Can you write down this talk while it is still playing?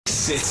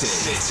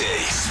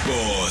City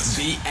Sports.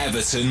 The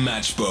Everton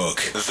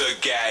Matchbook. The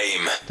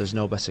game. There's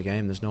no better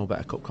game. There's no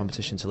better cup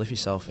competition to lift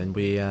yourself in.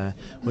 We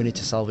need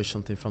to salvage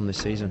something from this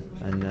season,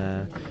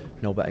 and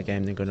no better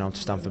game than going down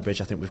to Stamford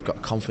Bridge. I think we've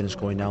got confidence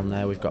going down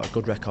there. We've got a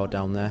good record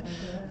down there.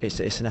 It's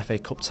an FA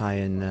Cup tie,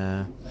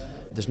 and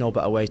there's no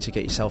better way to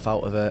get yourself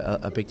out of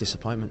a big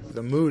disappointment.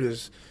 The mood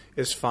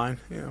is fine.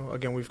 You know,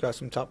 again, we've got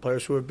some top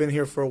players who have been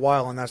here for a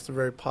while, and that's the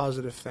very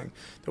positive thing,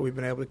 that we've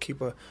been able to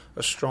keep a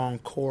strong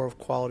core of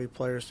quality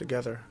players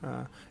together,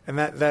 and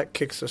that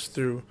kicks us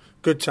through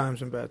good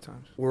times and bad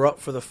times. We're up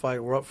for the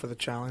fight. We're up for the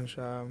challenge.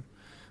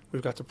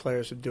 We've got the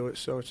players to do it,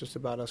 so it's just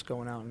about us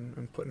going out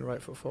and putting the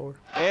right foot forward.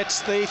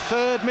 It's the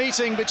third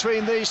meeting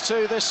between these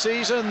two this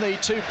season. The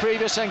two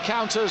previous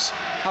encounters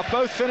have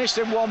both finished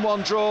in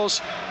 1-1 draws.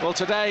 Well,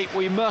 today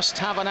we must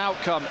have an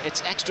outcome.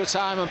 It's extra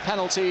time and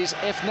penalties,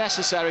 if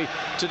necessary,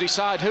 to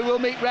decide who will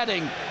meet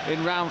Reading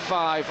in round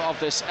 5 of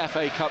this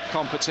FA Cup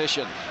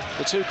competition.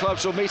 The two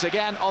clubs will meet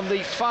again on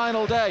the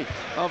final day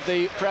of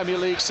the Premier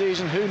League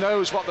season. Who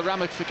knows what the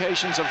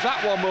ramifications of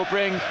that one will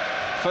bring.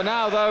 For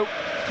now, though,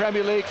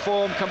 Premier League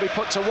form can be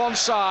put to one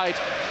side,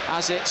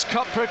 as it's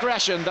cup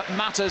progression that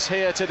matters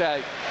here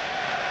today.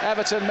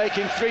 Everton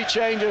making 3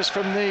 changes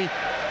from the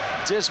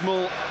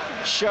dismal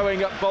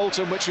showing at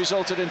Bolton, which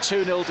resulted in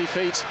 2-0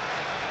 defeat.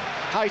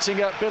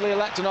 Heiting up Billy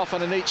Electonoff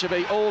and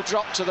Anichebe all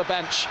dropped to the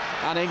bench,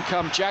 and in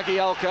come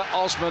Jagielka,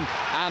 Osman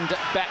and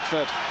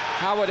Beckford.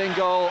 Howard in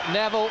goal,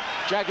 Neville,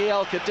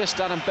 Jagielka,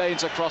 Distan and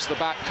Baines across the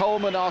back,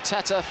 Coleman,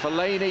 Arteta,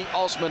 Fellaini,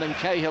 Osman and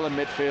Cahill in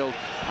midfield,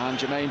 and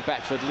Jermaine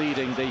Beckford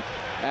leading the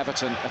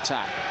Everton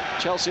attack.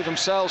 Chelsea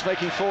themselves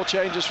making 4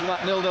 changes from that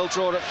 0-0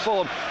 draw at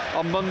Fulham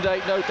on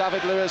Monday. No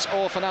David Luiz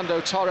or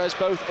Fernando Torres,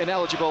 both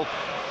ineligible.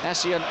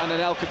 Essien and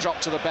Anelka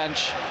dropped to the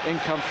bench. In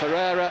come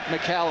Ferreira,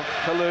 Mikel,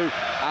 Kalou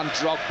and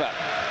Drogba.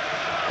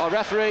 Our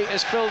referee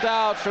is Phil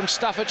Dowd from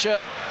Staffordshire,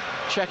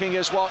 checking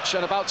his watch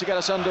and about to get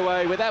us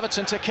underway with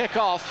Everton to kick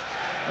off.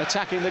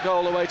 Attacking the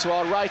goal away to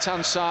our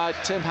right-hand side,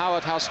 Tim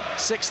Howard has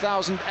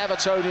 6,000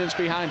 Evertonians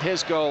behind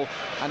his goal,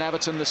 and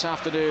Everton this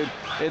afternoon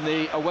in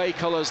the away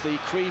colours, the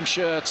cream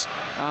shirts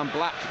and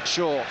black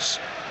shorts.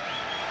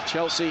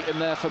 Chelsea in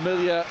their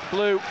familiar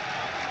blue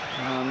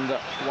and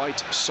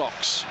white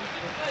socks.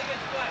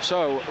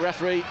 So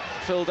referee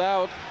Phil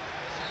Dowd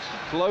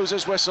blows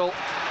his whistle,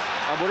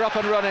 and we're up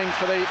and running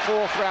for the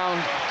 4th round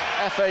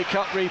FA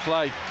Cup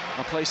replay.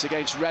 A place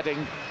against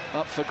Reading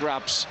up for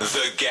grabs.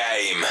 The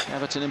game.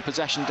 Everton in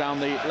possession down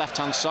the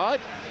left-hand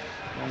side.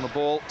 On the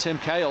ball, Tim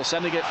Cahill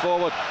sending it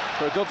forward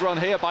for a good run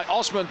here by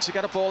Osman to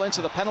get a ball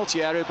into the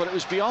penalty area, but it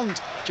was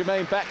beyond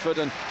Jermaine Beckford,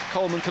 and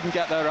Coleman couldn't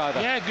get there either.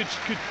 Yeah, good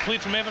play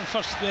from Everton.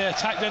 First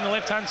attack down the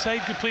left-hand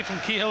side. Good play from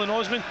Cahill and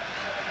Osman.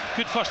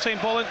 Good first-time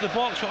ball into the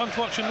box, but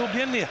unfortunately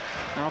nobody in there.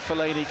 Now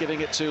Fellaini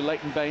giving it to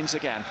Leighton Baines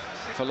again.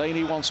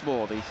 Fellaini once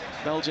more, the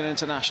Belgian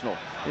international,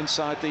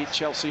 inside the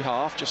Chelsea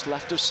half, just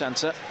left of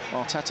centre.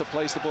 Arteta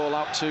plays the ball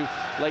out to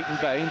Leighton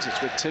Baines.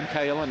 It's with Tim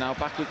Cahill, and now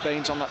back with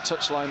Baines on that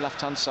touchline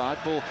left-hand side.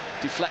 Ball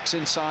deflects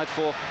inside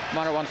for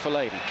Marouane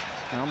Fellaini.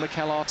 Now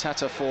Mikel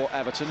Arteta for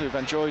Everton, who've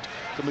enjoyed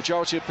the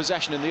majority of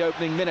possession in the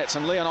opening minutes,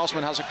 and Leon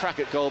Osman has a crack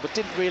at goal, but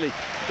didn't really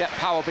get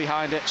power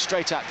behind it.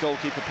 Straight at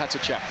goalkeeper Petr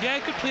Cech. Yeah,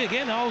 good play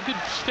again. Good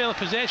spell of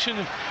possession.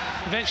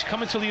 Eventually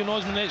coming to Leon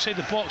Osman outside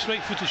the box,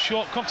 right-footed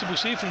shot, comfortable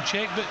save from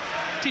Cech, but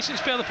decent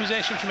spell of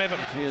possession from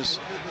Everton. Here's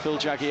Phil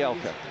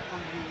Jagielka.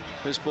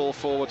 His ball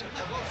forward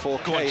for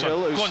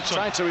Cahill, who's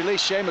trying to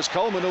release Seamus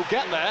Coleman, who'll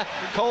get there.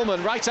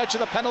 Coleman, right edge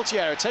of the penalty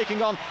area,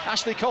 taking on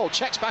Ashley Cole.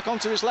 Checks back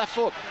onto his left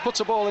foot, puts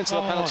a ball into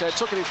the penalty area,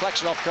 took a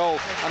deflection off Cole,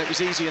 and it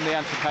was easy in the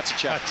end for Petr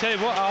Cech. I tell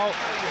you what, Al,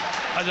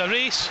 as a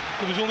race,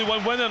 there was only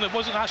one winner, and it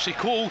wasn't Ashley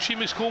Cole.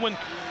 Seamus Coleman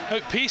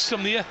outpaced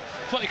him there.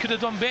 Thought he could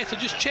have done better.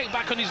 Just checked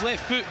back on his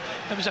left foot.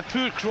 It was a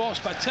poor cross,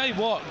 but I tell you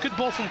what, good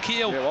ball from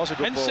Cahill. Yeah, it was a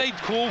good inside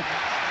ball. Cole,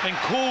 and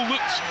Cole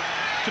looked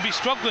to be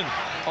struggling.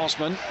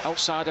 Osman,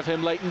 outside of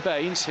him, Leighton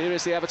Baines. Here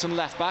is the Everton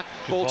left-back.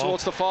 Ball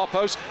towards the far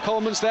post.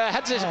 Coleman's there,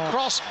 heads it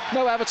across.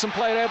 No Everton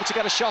player able to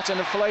get a shot in,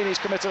 and Fellaini's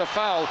committed a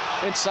foul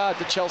inside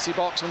the Chelsea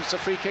box, and it's a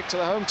free kick to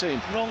the home team.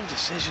 Wrong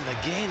decision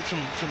again from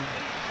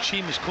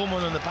Seamus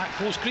Coleman on the back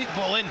post. Great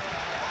ball in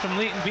from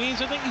Leighton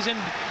Baines. I think he's in.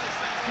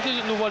 He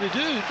doesn't know what to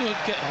do.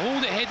 Get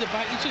hold it, head it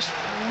back. He just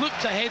looked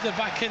to head it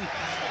back in.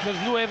 There's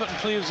no Everton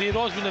players there.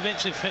 Osman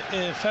eventually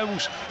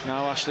fouls.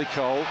 Now Ashley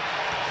Cole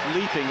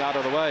leaping out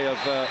of the way of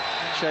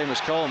Seamus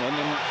Coleman,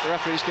 and the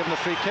referee's given a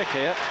free kick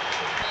here.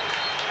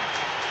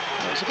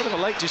 It's a bit of a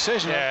late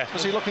decision. Yeah.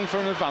 Was he looking for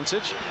an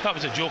advantage? That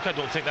was a joke. I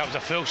don't think that was a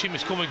foul.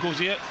 Seamus Coleman goes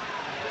here.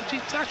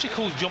 Ashley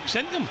Cole jumps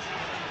into him.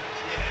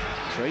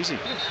 Crazy.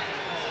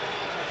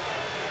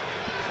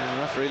 And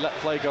the referee let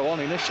play go on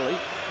initially.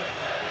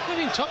 He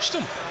even touched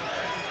him.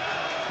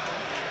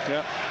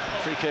 Yeah,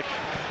 free kick.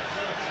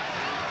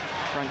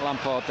 Frank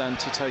Lampard then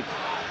to take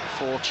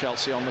for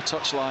Chelsea on the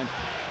touchline,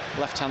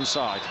 left-hand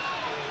side.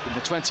 In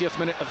the 20th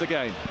minute of the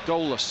game,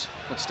 goalless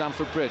at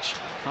Stamford Bridge.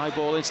 High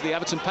ball into the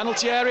Everton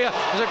penalty area.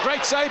 There's a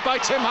great save by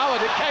Tim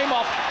Howard. It came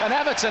off an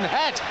Everton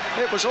head.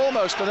 It was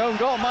almost an own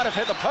goal. Might have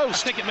hit the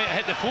post. I think it might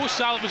have hit the post,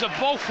 Sal. It was a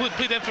ball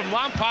played in from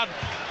Lampard.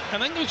 I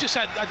think it was just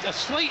a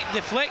slight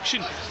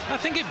deflection. I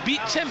think it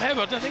beat Tim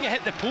Howard. I think it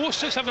hit the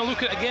post. Just having a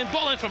look at it again.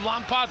 Ball in from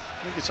Lampard.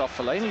 I think it's off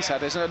Fellaini's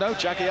head, isn't it? No,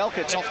 Jagielka,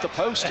 it's off the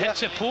post. It hits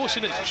the post,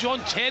 and it's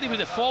John Terry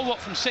with a follow-up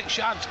from 6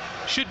 yards.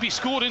 Should be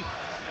scoring.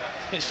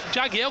 It's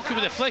Jagielka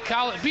with a flick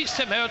out. It beats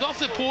Tim Howard off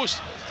the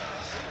post.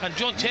 And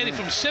John Terry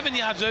from 7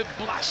 yards out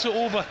blasts it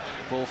over.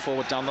 Ball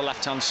forward down the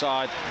left-hand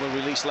side. Will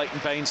release Leighton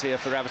Baines here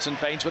for Everton.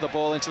 Baines with the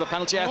ball into the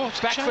penalty area.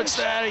 Beckford's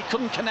there. He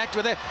couldn't connect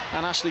with it.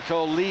 And Ashley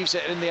Cole leaves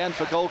it in the end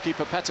for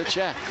goalkeeper Petr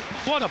Cech.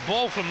 What a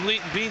ball from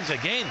Leighton Baines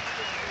again.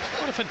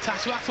 What a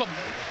fantastic... I thought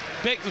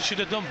Beckford should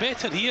have done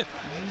better here.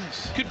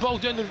 Yes. Good ball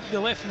down the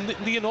left from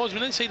Leon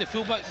Osman inside the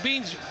fullback.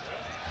 Baines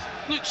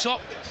looks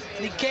up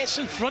and he gets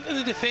in front of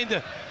the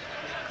defender.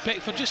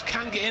 Beckford just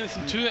can't get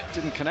anything to it.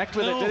 Didn't connect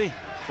with it, did he?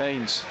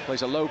 Baines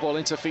plays a low ball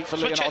into feet for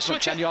Leon Osman,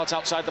 10 yards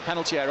outside the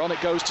penalty area. On it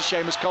goes to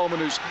Seamus Coleman,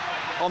 who's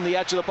on the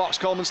edge of the box.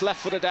 Coleman's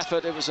left-footed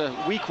effort. It was a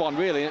weak one,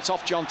 really, and it's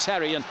off John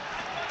Terry. And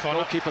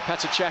goalkeeper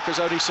Petr Cech has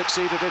only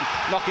succeeded in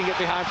knocking it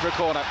behind for a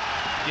corner.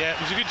 Yeah,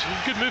 it was a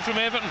good move from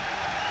Everton.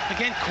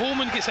 Again,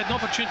 Coleman gets an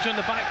opportunity on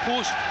the back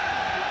post.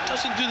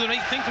 Doesn't do the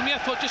right thing for me. I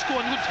thought, just go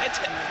on, hit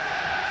it.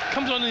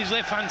 Comes on his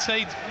left-hand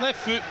side, left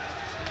foot,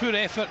 poor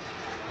effort.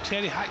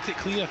 Terry hacked it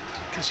clear,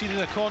 conceded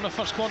a corner,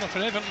 first corner for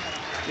Everton.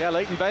 Yeah,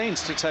 Leighton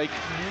Baines to take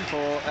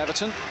for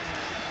Everton.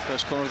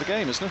 First corner of the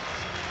game, isn't it?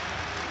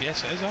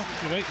 Yes, it is. You're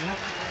right, yeah.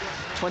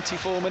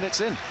 24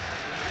 minutes in.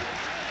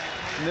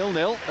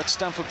 0-0 at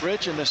Stamford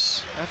Bridge in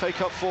this FA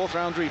Cup fourth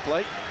round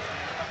replay.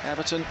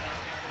 Everton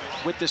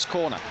with this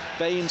corner.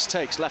 Baines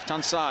takes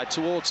left-hand side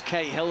towards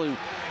Cahill, who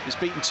is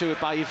beaten to it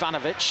by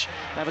Ivanovic.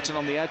 Everton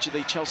on the edge of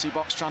the Chelsea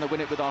box trying to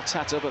win it with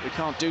Arteta, but they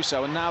can't do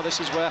so. And now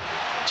this is where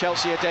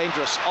Chelsea are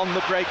dangerous. On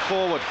the break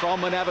forward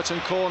from an Everton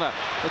corner.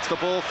 It's the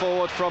ball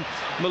forward from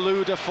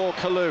Malouda for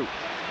Kalou.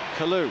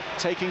 Kalou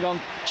taking on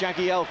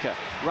Jagielka.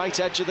 Right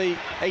edge of the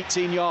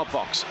 18-yard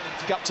box.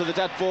 Got to the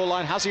dead ball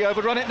line. Has he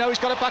overrun it? No, he's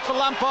got it back for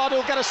Lampard,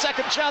 who'll get a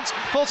second chance.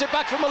 Pulls it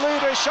back for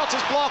Malouda. His shot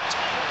is blocked.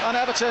 And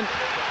Everton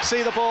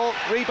see the ball.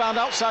 Rebound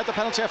outside the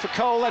penalty area for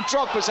Cole. And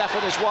Drogba's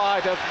effort is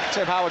wide of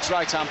Tim Howard's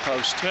right-hand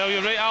post. Well,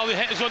 you're right, Al. The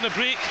hit is on the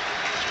break.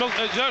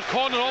 It's our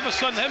corner all of a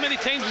sudden. How many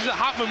times does it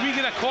happen when we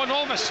get a corner?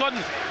 All of a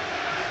sudden,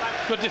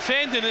 we're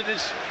defending it.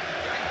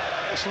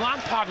 It's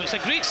Lampard. It's a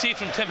great save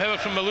from Tim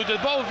Howard from Malouda.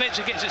 The ball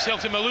eventually gets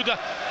itself to Malouda.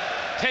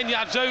 10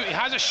 yards out, he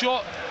has a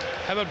shot.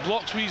 Howard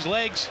blocks with his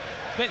legs.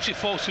 Eventually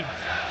falls to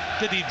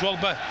Didier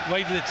Drogba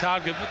wide of the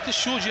target. But this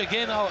shows you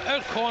again our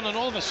corner, and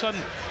all of a sudden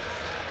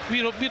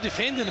we're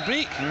defending the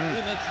break.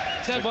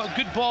 Tell you what, a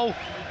good ball,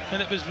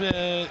 and it was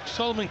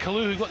Solomon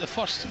Kalou who got the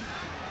first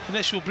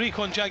initial break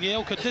on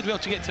Jagielka. Did well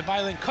to get to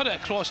byline, cut it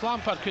across.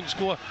 Lampard couldn't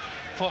score.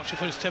 Fortunately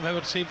for his Tim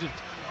Howard saved it.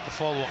 The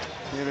follow-up.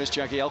 Here is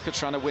Jagielka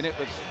trying to win it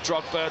with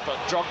Drogba, but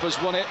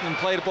Drogba's won it and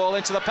played the ball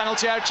into the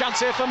penalty area. Chance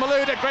here for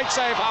Malouda. Great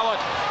save, Howard.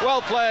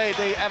 Well played.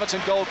 The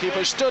Everton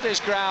goalkeeper stood his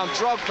ground.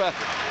 Drogba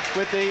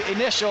with the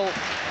initial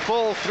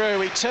ball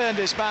through. He turned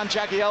his man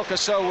Jagielka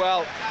so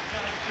well.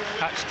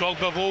 That's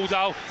Drogba of old,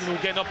 Al.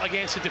 Getting up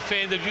against the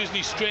defender, using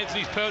his strength and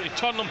his power to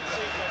turn him.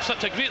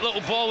 Such a great little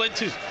ball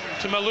into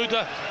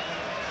Malouda.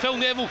 Phil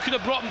Neville could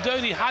have brought him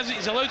down. He hasn't.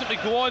 He's allowed him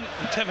to go on.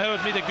 And Tim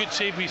Howard made a good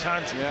save with his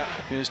hand. Yeah.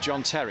 Here's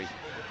John Terry.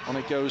 On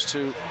it goes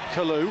to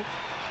Kalou.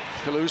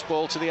 Kalou's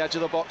ball to the edge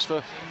of the box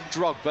for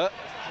Drogba.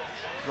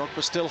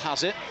 Drogba still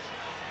has it.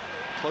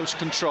 Close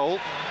control.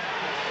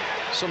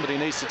 Somebody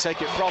needs to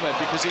take it from him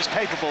because he's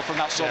capable from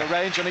that sort of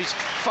range, and he's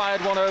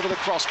fired one over the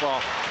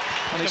crossbar.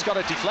 And he's got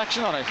a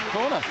deflection on it.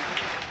 Corner.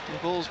 The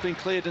ball's been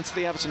cleared into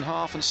the Everton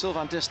half, and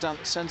Sylvain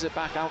Distant sends it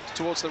back out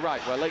towards the right,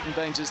 where Leighton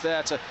Baines is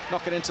there to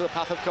knock it into the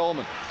path of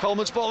Coleman.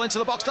 Coleman's ball into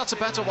the box. That's a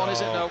better one,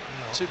 is it? No.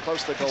 Too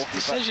close to the goalkeeper.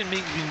 His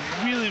decision-making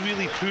has been really,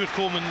 really poor,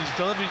 Coleman. His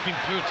delivery's been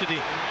poor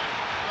today.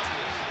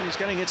 He's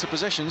getting into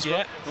positions,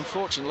 but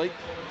unfortunately,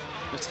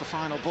 it's the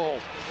final ball.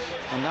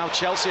 And now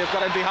Chelsea have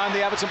got him behind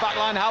the Everton back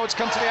line. Howard's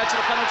come to the edge of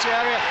the penalty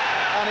area,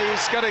 and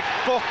he's going to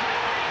book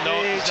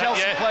the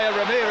Chelsea player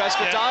Ramirez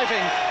for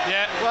diving.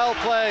 Well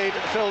played,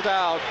 Phil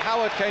Dowd.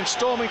 Howard came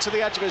storming to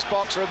the edge of his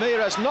box.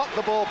 Ramirez knocked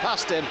the ball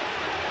past him,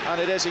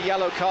 and it is a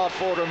yellow card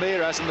for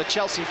Ramirez, and the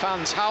Chelsea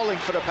fans howling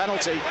for a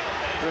penalty.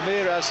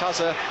 Ramirez has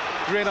a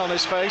grin on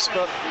his face,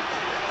 but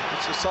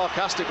it's a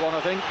sarcastic one,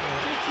 I think,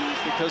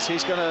 because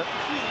he's going to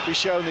be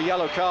shown the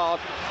yellow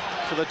card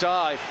for the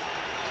dive.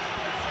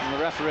 And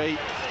the referee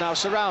now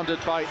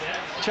surrounded by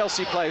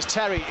Chelsea players.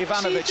 Terry,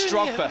 Ivanovic,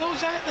 Drogba. No,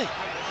 exactly.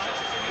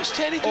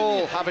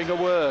 All having a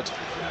word.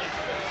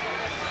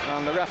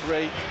 And the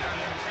referee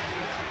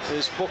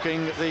is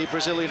booking the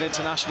Brazilian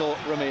international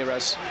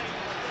Ramirez.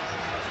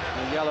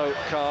 A yellow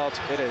card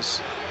it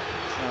is.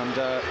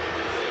 And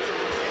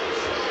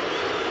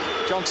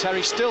John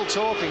Terry still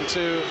talking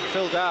to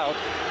Phil Dowd.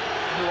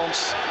 who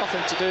wants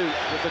nothing to do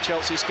with the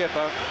Chelsea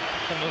skipper.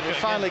 We'll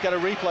finally get a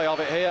replay of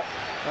it here,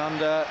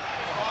 and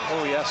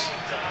oh yes,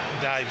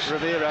 dives.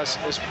 Ramirez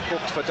is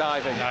booked for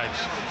diving. Dives.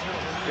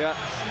 Yeah,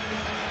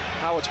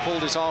 Howard's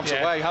pulled his arms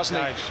away, hasn't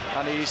dives. he?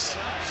 And he's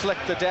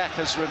flicked the deck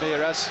as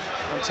Ramirez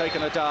and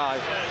taken a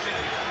dive.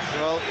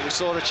 Well, we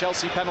saw a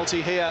Chelsea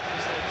penalty here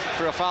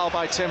for a foul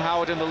by Tim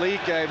Howard in the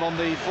league game on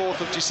the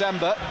 4th of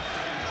December.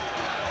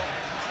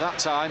 That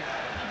time,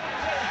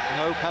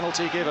 no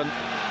penalty given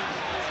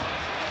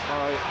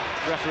by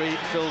referee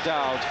Phil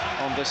Dowd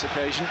on this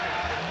occasion.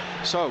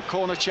 So,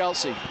 corner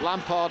Chelsea,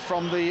 Lampard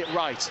from the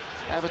right,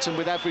 Everton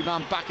with every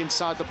man back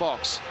inside the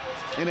box.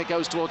 In it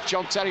goes towards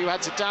John Terry, who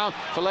heads it down.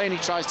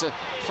 Fellaini tries to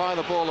fire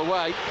the ball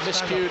away,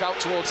 miscued out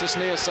towards this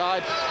near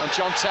side, and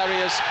John Terry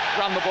has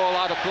ran the ball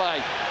out of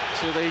play,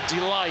 to the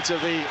delight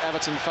of the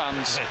Everton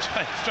fans.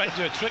 Tried to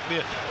do a trick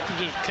there,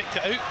 just kicked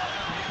it out.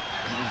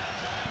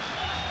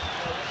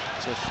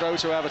 So throw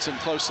to Everton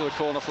close to the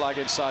corner flag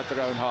inside their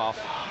own half.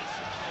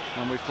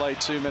 And we've played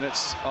 2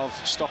 minutes of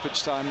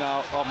stoppage time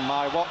now on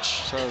my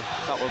watch, so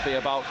that will be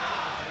about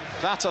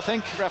that, I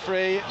think.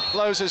 Referee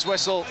blows his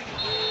whistle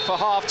for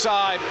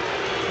half-time.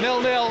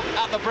 0-0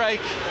 at the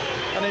break.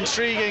 An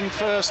intriguing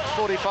first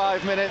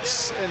 45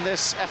 minutes in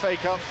this FA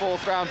Cup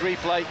fourth round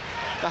replay.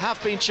 There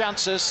have been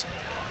chances,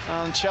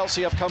 and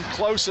Chelsea have come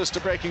closest to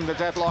breaking the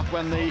deadlock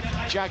when the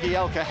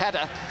Jagielka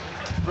header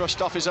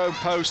brushed off his own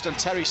post and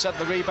Terry sent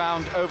the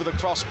rebound over the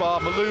crossbar.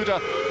 Malouda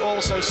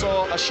also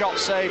saw a shot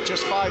saved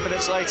just 5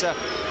 minutes later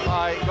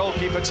by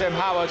goalkeeper Tim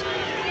Howard,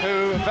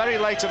 who very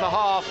late in the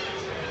half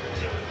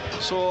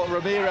saw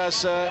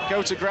Ramirez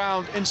go to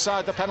ground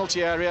inside the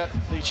penalty area.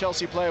 The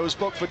Chelsea player was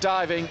booked for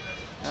diving,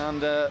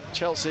 and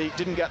Chelsea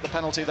didn't get the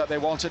penalty that they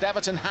wanted.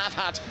 Everton have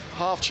had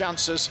half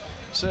chances,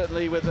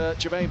 certainly with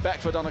Jermaine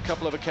Beckford on a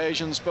couple of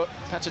occasions, but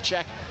Petr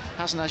Cech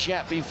hasn't as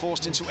yet been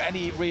forced into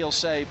any real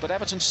save. But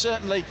Everton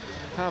certainly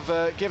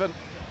have given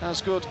as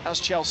good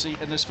as Chelsea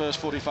in this first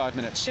 45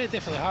 minutes. Yeah,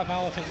 definitely have,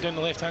 Al. I think down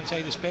the left-hand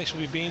side,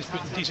 especially with Baines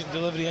putting decent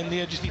delivery in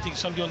there, just need to get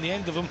somebody on the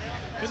end of them.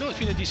 But no, it's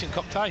been a decent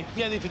cup tie.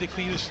 Yeah, they've had the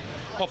clearest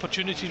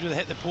opportunities where they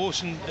hit the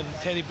post and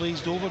Terry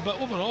blazed over,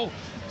 but overall,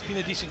 it's been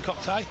a decent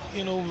cup tie.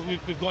 You know,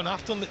 we've gone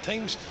after them at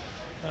times.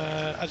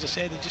 As I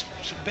said, just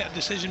better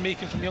decision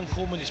making from young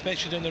Coleman,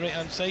 especially down the right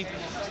hand side.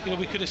 You know,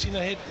 we could have seen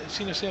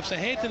ourselves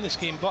ahead in this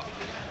game, but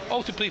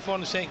all to play for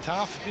in the second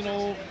half. You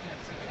know,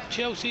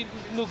 Chelsea,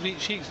 no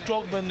great shakes.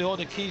 Drogba on the odd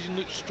occasion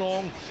looked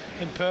strong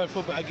and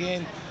powerful, but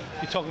again,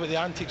 you talk about the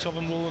antics of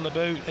him rolling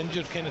about,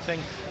 injured kind of thing.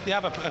 They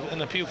have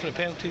an appeal for a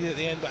penalty at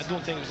the end, but I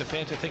don't think it was a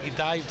penalty. I think he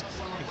dived,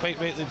 and quite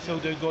rightly Phil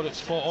Dowd got it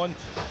spot on.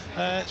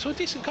 So a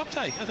decent cup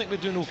tie. I think we're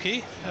doing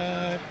okay.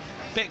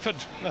 Beckford,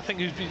 I think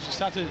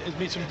has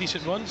made some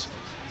decent runs.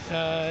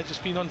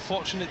 Just been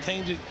unfortunate at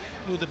times. You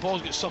know, the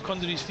ball's got stuck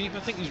under his feet.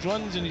 But I think his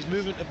runs and his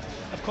movement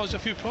have caused a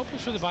few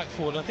problems for the back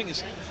four. And I think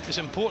it's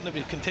important that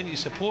we continue to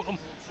support him.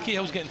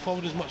 Cahill's getting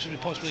forward as much as we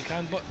possibly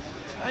can. But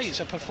hey, it's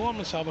a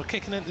performance. We're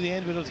kicking into the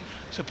end where the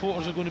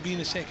supporters are going to be in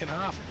the second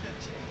half.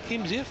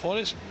 Game's there for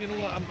us. You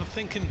know, I'm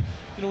thinking,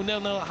 you know,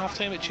 0-0 at half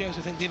time at Chelsea.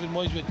 I think David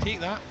Moyes would take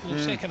that. You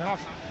know, second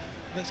half,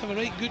 let's have a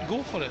right good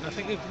go for it. And I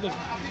think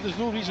there's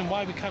no reason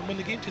why we can't win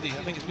the game today.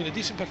 I think it's been a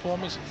decent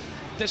performance,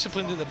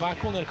 disciplined at the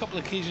back. Only a couple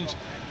of occasions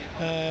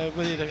where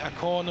they had a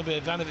corner,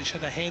 where Ivanovic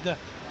had a header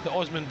that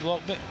Osman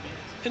blocked. But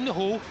in the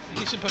whole,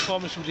 decent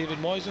performance from David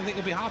Moyes. I think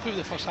they'll be happy with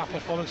the first half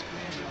performance.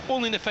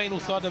 Only in the final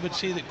third, I would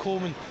say that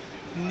Coleman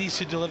needs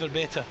to deliver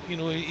better. You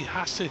know, he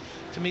has to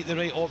make the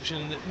right option.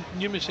 And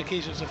numerous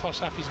occasions in the first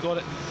half he's got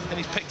it, and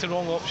he's picked the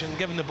wrong option,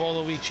 giving the ball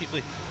away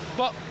cheaply.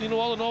 But you know,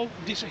 all in all,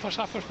 decent first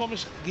half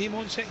performance. Game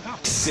on, second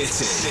half. City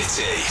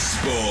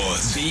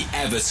Sports, the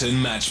Everton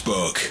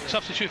Matchbook.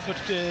 Substitute for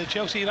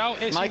Chelsea now.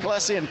 Michael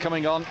Essien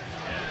coming on,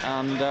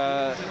 and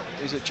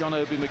is it John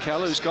Obi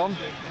Mikel who's gone?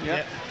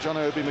 Yeah. John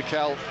Obi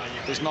Mikel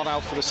is not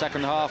out for the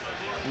second half.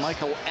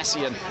 Michael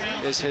Essien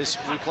is his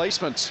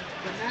replacement.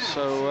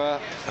 So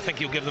I think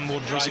he'll give them more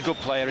drive. He's a good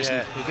player,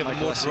 isn't he? He'll give them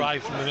more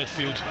drive from the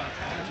midfield.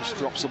 Just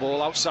drops the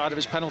ball outside of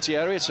his penalty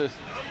area to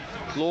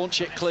launch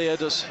it clear,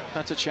 does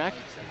Petr Cech.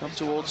 Up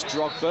towards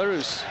Drogba,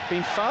 who's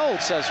been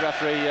fouled, says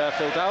referee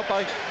Phil Dowd,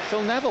 by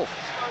Phil Neville.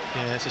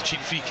 Yeah, it's a cheap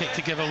free kick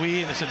to give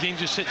away, and it's a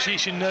dangerous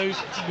situation now.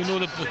 We know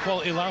the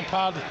quality of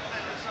Lampard.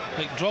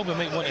 Like Drogba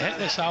might want to hit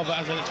this, Al, but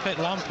as I expect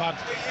Lampard,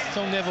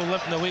 Phil Neville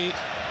limping away,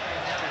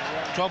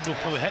 Drogba will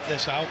probably hit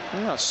this, Al.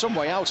 That's some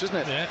way out, isn't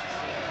it? Yeah.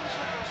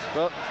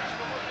 But,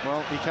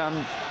 well, he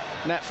can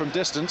net from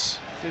distance,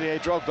 Didier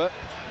Drogba.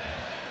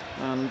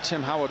 And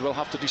Tim Howard will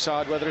have to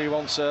decide whether he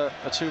wants a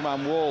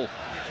two-man wall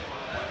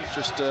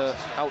just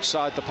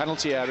outside the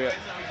penalty area.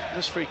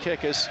 This free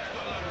kick is,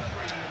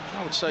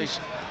 I would say,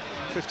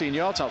 15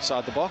 yards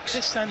outside the box.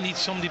 This stand needs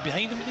somebody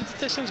behind him.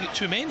 This stand's got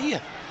two men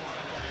here.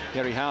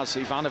 Here he has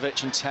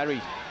Ivanovic and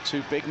Terry,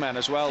 two big men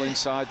as well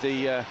inside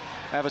the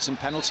Everton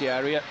penalty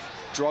area.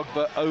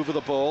 Drogba over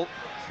the ball,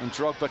 and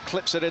Drogba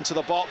clips it into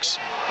the box,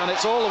 and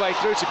it's all the way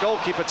through to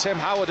goalkeeper Tim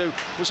Howard, who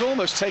was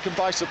almost taken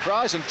by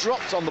surprise and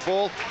dropped on the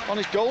ball on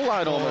his goal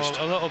line almost.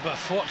 A little bit of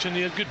fortune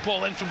here. Good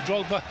ball in from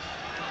Drogba.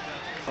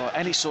 or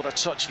any sort of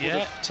touch would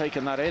have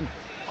taken that in.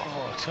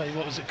 Oh, I'll tell you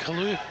what, was it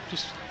Kalu?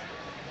 Just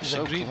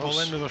So a great close. ball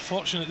in. We were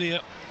fortunate there.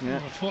 We were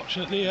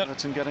fortunate there.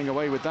 Everton getting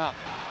away with that.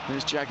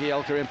 There's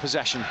Jagielka in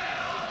possession.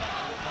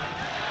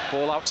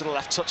 Ball out to the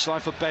left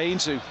touchline for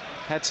Baines, who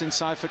heads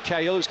inside for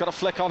Cahill, who's got a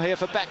flick on here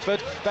for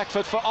Beckford.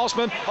 Beckford for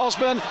Osman.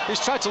 Osman, he's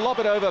tried to lob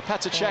it over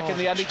Petr Cech in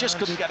the end. He just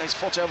couldn't get his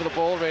foot over the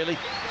ball, really.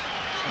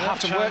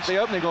 Have to work the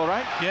opening, all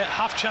right. Yeah,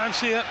 half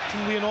chance here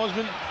from Leon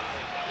Osman.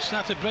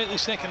 Started brightly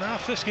second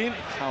half this game.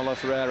 Paulo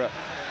Ferreira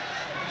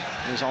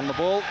is on the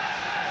ball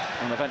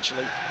and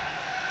eventually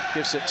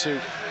gives it to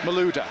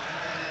Malouda.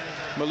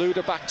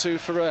 Malouda back to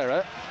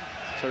Ferreira.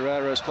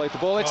 Ferreira has played the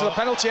ball into the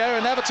penalty area,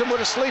 and Everton were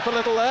asleep a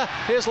little there.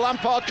 Here's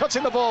Lampard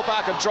cutting the ball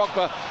back, and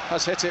Drogba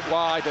has hit it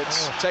wide.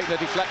 It's taken a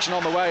deflection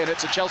on the way, and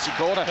it's a Chelsea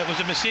corner. It was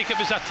a mistake. It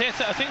was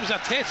Arteta. I think it was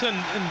Arteta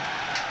and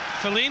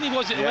Fellaini,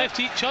 was it, left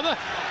each other?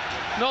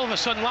 And all of a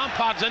sudden,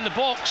 Lampard's in the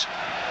box,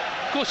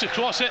 goes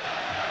across it.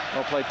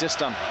 Well played,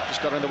 Distan.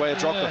 Just got in the way of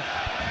Drogba.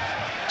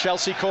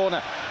 Chelsea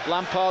corner.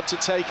 Lampard to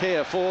take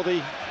here for the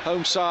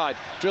home side.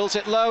 Drills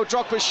it low.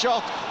 Drogba's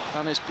shot,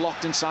 and is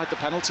blocked inside the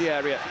penalty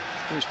area.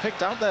 He was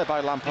picked out there by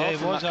Lampard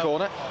from that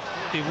corner.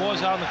 He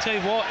was, Alan. I tell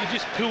you what, he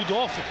just pulled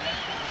off.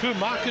 Poor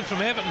marking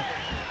from Everton.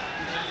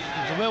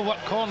 It was a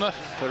well-worked corner.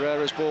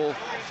 Pereira's ball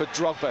for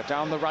Drogba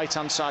down the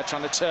right-hand side,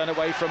 trying to turn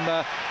away from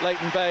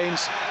Leighton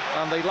Baines.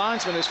 And the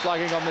linesman is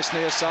flagging on this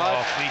near side.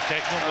 Oh, free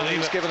kick, won't believe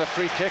he's it. given a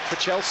free kick for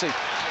Chelsea.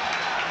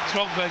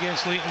 Drogba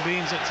against Leighton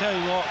Baines, I tell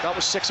you what. That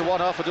was 6 of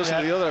one, half a dozen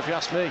of the other, if you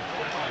ask me.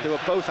 They were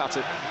both at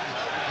it.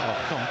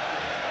 Oh, come on.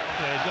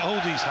 Yeah, he's got hold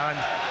of his hand.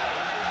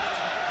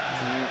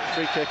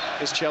 Free kick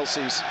is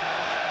Chelsea's.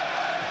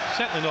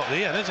 Certainly not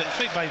there, is it? It's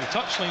right by the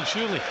touchline,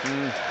 surely.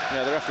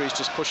 Yeah, the referee's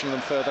just pushing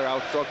them further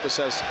out. Drogba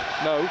says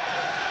no.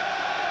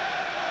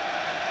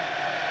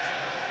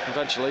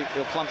 Eventually,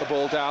 he'll plant the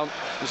ball down.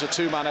 There's a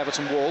two-man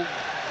Everton wall.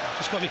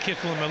 Just got to be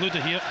careful of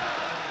Malouda here.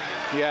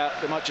 Yeah,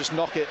 they might just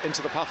knock it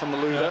into the path of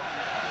Malouda.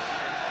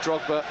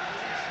 Drogba,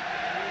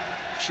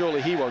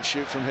 surely he won't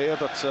shoot from here,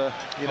 but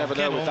you never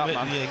know with that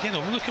man. Yeah, get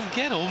on, look him,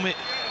 get on it.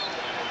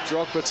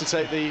 Drogba to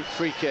take the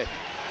free kick.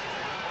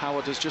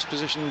 Howard has just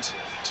positioned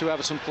two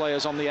Everton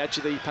players on the edge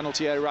of the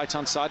penalty area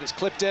right-hand side. It's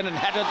clipped in and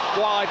headed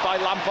wide by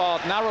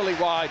Lampard, narrowly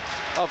wide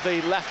of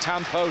the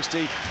left-hand post.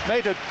 He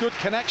made a good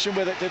connection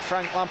with it, did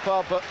Frank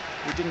Lampard, but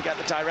he didn't get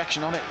the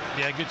direction on it.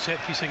 Yeah, good set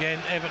piece again.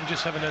 Everton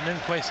just having an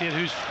inquest here.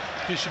 Who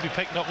should be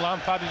picking up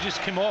Lampard? He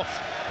just came off.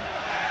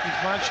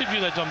 His man should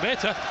really have done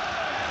better.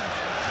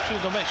 Should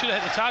have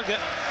hit the target.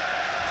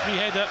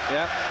 Three-header.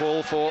 Yeah,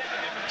 ball for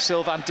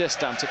Sylvain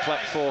Distan to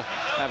collect for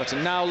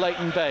Everton. Now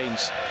Leighton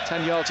Baines,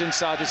 10 yards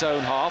inside his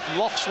own half,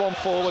 lofts one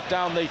forward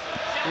down the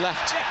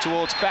left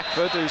towards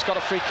Beckford, who's got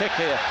a free kick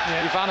here.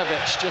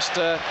 Ivanovic just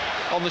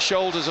on the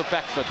shoulders of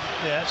Beckford.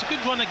 Yeah, it's a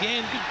good run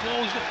again, good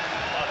ball.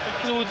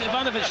 You know,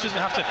 Ivanovic doesn't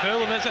have to foul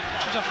him. It's a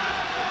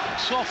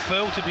soft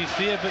foul, to be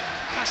fair, but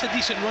that's a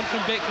decent run from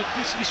Beckford. He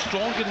needs to be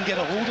stronger and get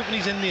a hold of it when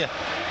he's in there.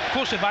 Of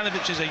course,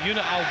 Ivanovic is a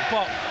unit,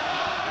 but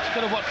he's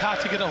got to work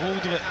hard to get a hold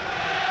of it.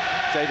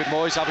 David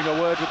Moyes having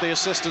a word with the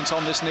assistant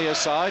on this near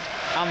side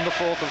and the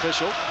fourth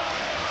official.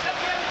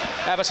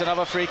 Everton have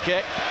a free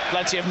kick.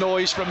 Plenty of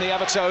noise from the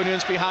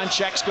Evertonians behind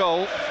Cech's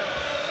goal.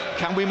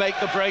 Can we make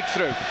the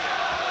breakthrough?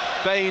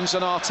 Baines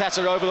and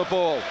Arteta over the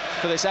ball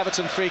for this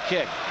Everton free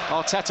kick.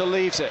 Arteta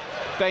leaves it.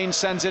 Baines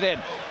sends it in.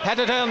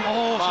 Headed in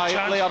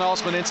by Leon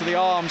Osman into the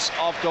arms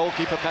of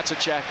goalkeeper Petr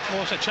Cech.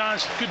 Oh, it's a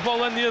chance. Good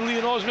ball in there,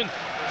 Leon Osman.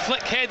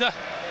 Flick header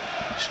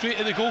straight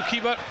to the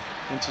goalkeeper.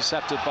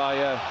 Intercepted by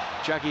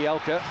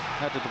Jagielka,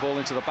 headed the ball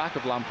into the back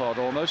of Lampard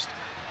almost.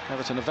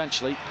 Everton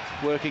eventually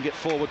working it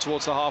forward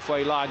towards the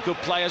halfway line. Good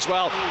play as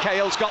well.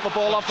 Cahill's got the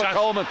ball on for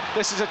Coleman.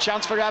 This is a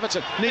chance for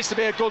Everton. Needs to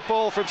be a good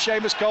ball from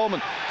Seamus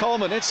Coleman.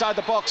 Coleman inside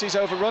the box, he's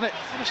overrun it.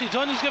 What's he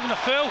done? He's given a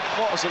foul.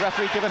 What was the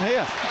referee given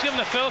here? He's given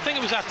a foul. I think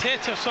it was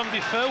Arteta or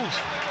somebody fouled.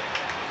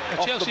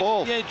 Off Chelsea, the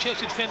ball. Yeah,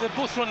 Chelsea defender. They're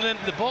both running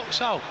into the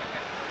box, Al.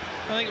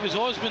 I think it was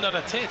Osman or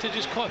Arteta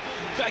just caught.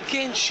 But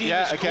again,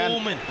 Seamus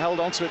Coleman held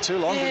on to it too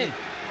long, didn't he?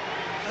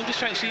 I'm just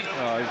trying to see.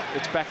 Oh,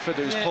 it's Beckford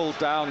who's pulled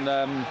down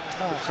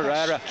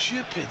Ferreira.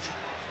 Stupid.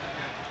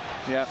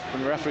 Yeah,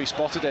 when the referee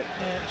spotted it.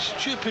 Yeah,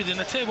 stupid,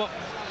 and I tell you what,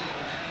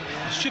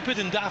 stupid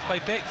and daft by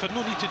Beckford.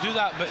 No need to do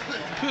that, but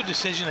poor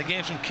decision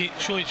again from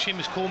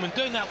Seamus Coleman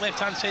down that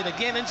left-hand side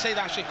again, inside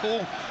Ashley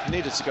Cole.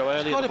 Needed to go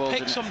early. Got to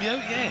pick somebody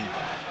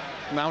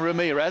out, Now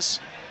Ramirez.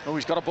 Oh,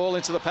 he's got a ball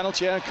into the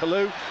penalty area.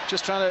 Kalu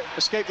just trying to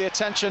escape the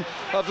attention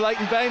of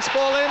Leighton Baines.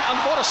 Ball in, and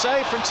what a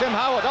save from Tim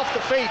Howard off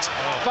the feet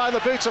by the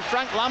boot of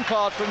Frank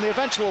Lampard from the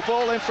eventual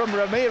ball in from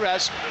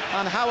Ramirez.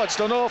 And Howard's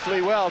done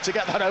awfully well to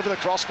get that over the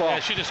crossbar. Yeah,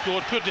 should have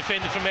scored. Poor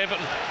defender from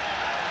Everton.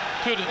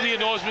 Poor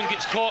Leon Osman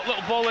gets caught.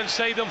 Little ball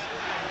inside him.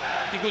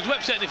 He goes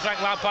whips it to Frank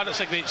Lampard.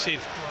 It's a great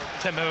save.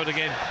 Tim Howard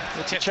again.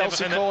 It's a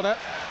Chelsea corner.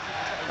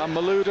 And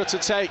Malouda to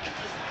take.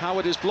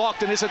 Howard is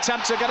blocked in his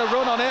attempt to get a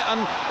run on it,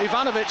 and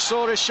Ivanovic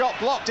saw his shot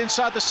blocked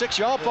inside the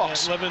 6-yard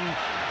box. Living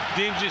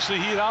dangerously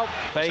here out.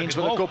 Baines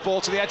with a good ball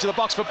to the edge of the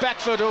box for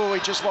Beckford. Oh, he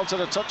just wanted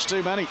a touch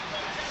too many.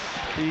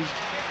 He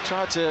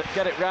Tried to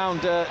get it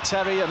round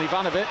Terry and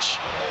Ivanovic.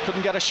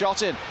 Couldn't get a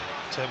shot in.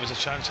 So it was a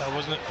chance,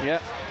 wasn't it? Yeah.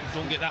 You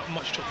don't get that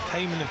much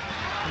time in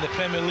the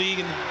Premier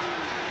League, and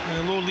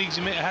in the lower leagues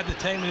you might have had the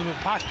time, they went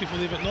past people,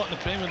 but not in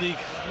the Premier League,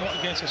 not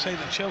against a side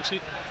like Chelsea.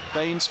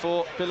 Baines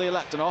for Billy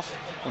Electanoff,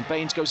 and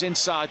Baines goes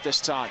inside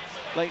this time.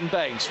 Leighton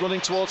Baines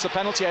running towards the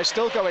penalty area,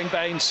 still going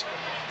Baines.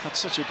 Had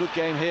such a good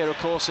game here, of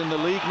course, in the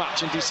league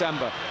match in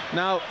December.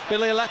 Now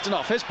Billy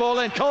Electanoff, his ball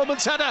in,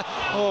 Coleman's header,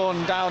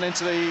 and down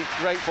into the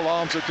grateful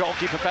arms of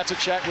goalkeeper Petr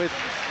Cech, with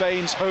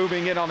Baines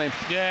homing in on him.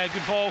 Yeah,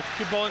 good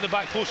ball in the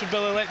back post from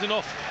Billy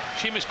Electanoff.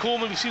 Seamus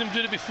Coleman, we've seen him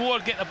do it before,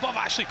 getting above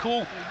Ashley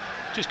Cole.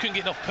 Just couldn't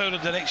get enough power or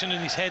direction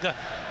in his header.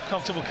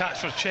 Comfortable catch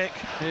for Cech.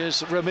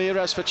 Here's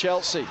Ramirez for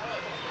Chelsea.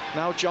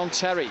 Now John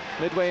Terry,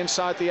 midway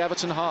inside the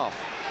Everton half.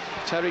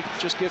 Terry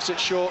just gives it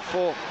short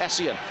for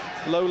Essien.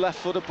 Low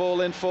left-footed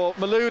ball in for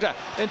Malouda.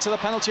 Into the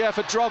penalty area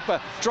for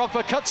Drogba.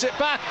 Drogba cuts it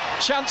back.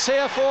 Chance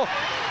here for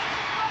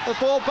the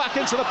ball back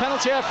into the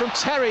penalty area from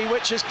Terry,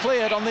 which is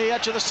cleared on the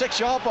edge of the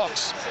 6-yard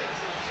box.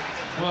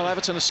 Well,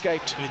 Everton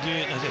escaped. We do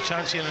it. There's a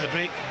chance here in the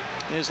break.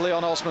 Here's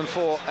Leon Osman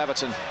for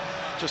Everton.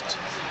 Just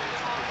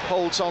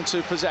holds on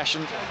to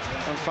possession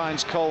and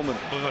finds Coleman.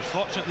 We were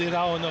fortunate there,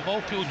 Alan. Of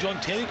all people, John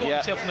Terry got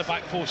himself in the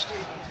back post.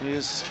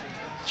 Here's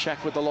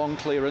Cech with the long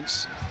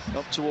clearance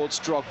up towards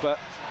Drogba.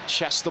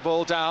 Chests the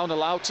ball down,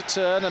 allowed to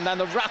turn, and then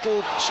the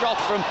rattled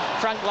shot from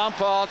Frank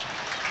Lampard,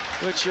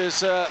 which is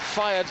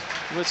fired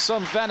with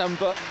some venom,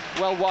 but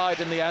well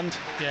wide in the end.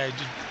 Yeah,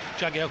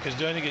 Jagielka's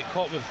down to get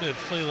caught with the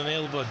flailing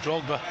elbow of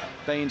Drogba.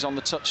 Baines on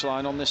the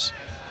touchline on this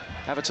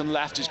Everton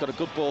left. He's got a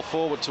good ball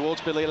forward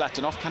towards Billy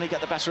Electanoff. Can he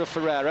get the better of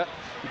Ferreira?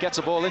 He gets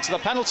a ball into the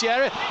penalty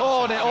area.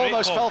 Oh, and it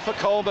almost fell for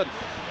Coleman.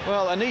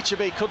 Well,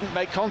 Anichebe couldn't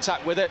make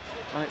contact with it,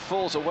 and it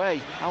falls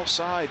away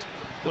outside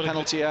the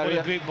penalty area.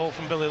 What a great ball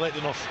from Billy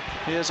Electanoff.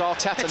 Here's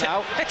Arteta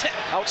now.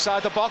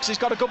 Outside the box. He's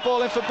got a good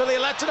ball in for Billy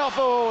Electanoff.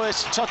 Oh,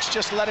 his touch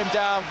just let him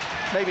down.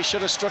 Maybe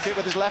should have struck it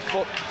with his left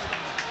foot.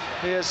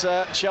 Here's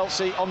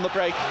Chelsea on the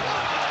break.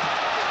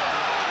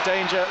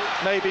 Danger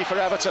maybe for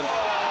Everton.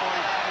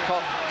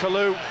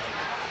 Kalou.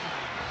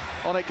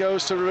 On it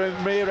goes to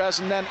Ramirez,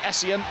 and then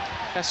Essien.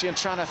 Essien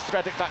trying to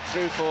thread it back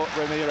through for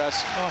Ramirez.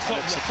 Oh, I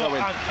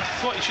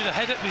thought he should have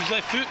hit it with his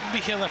left foot.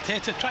 Mikel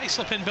Arteta tried to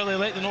slip in Billy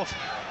Electanoff.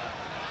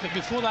 But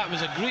before that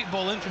was a great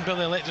ball in from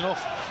Billy Electanoff.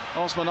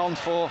 Osman on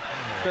for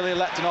Billy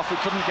Electanoff, who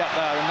couldn't get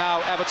there, and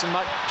now Everton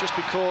might just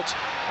be caught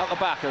at the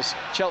back as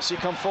Chelsea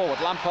come forward.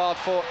 Lampard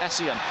for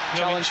Essien,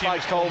 challenged by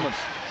Coleman.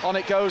 On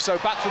it goes though,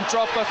 back from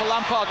Drogba for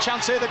Lampard.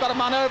 Chance here, they've got a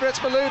man over, it's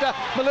Malouda.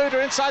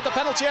 Malouda inside the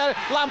penalty area.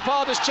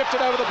 Lampard has chipped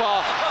it over the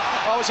bar.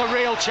 Oh, it was a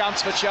real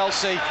chance for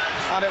Chelsea,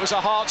 and it was a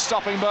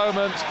heart-stopping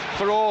moment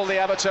for all the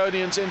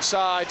Evertonians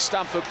inside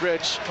Stamford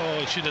Bridge. Oh,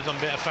 he should have done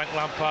better, Frank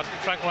Lampard.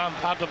 Frank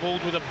Lampard, the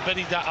bold, would have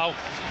buried that out.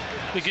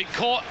 They get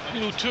caught,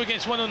 2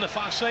 against 1 on the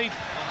far side.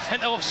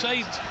 Hint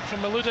offside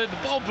from Malouda. The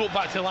ball broke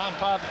back to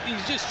Lampard.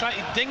 He's just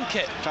trying to dink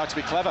it. Tried to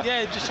be clever.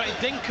 Yeah, just trying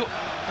to dink it.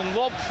 And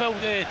lob Tim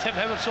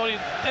Howard,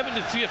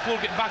 Everton 3 or 4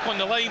 get back on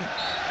the line.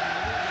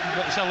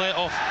 But it's a let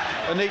off.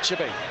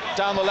 Anichebe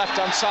down the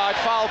left-hand side,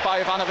 fouled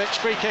by Ivanovic.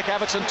 Free kick,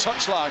 Everton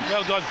touchline.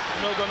 Well done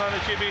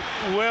Anichebe.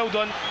 Well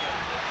done.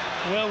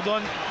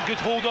 Good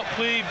hold-up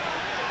play.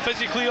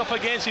 Physically up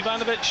against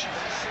Ivanovic.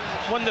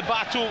 Won the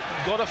battle.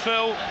 Got a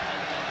foul.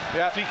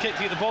 Yeah. Free kick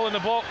to get the ball in the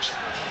box.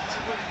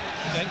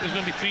 I think there's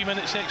going to be 3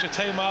 minutes extra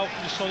time out.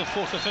 Just saw the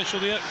 4th official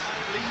there.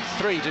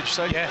 3, did you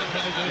say? Yeah.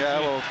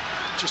 Well,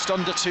 just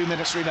under 2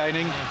 minutes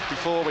remaining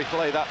before we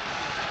play that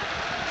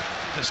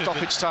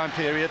stoppage time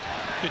period.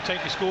 Good time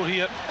to score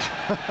here.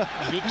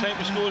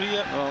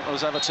 Well,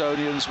 those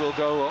Evertonians will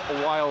go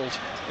wild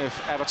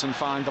if Everton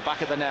find the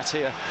back of the net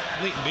here.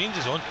 Leighton Baines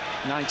is on.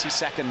 90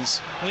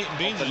 seconds. Leighton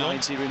Baines is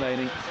 90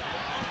 remaining.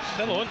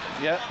 Still on.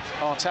 Yeah.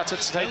 Arteta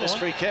to take this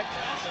free kick.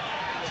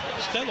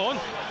 Still on.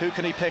 Who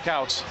can he pick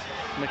out?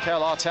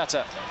 Mikel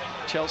Arteta.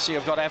 Chelsea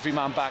have got every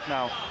man back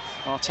now.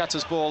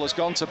 Arteta's ball has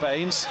gone to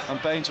Baines,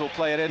 and Baines will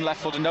play it in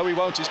left foot. No, he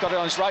won't. He's got it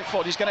on his right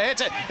foot. He's going to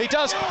hit it. He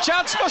does.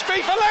 Chance must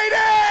be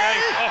Fellaini!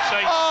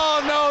 Offside.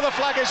 Oh no, the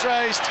flag is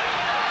raised.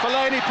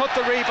 Fellaini put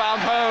the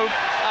rebound home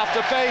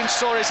after Baines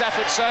saw his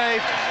effort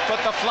saved,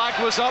 but the flag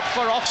was up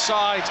for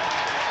offside.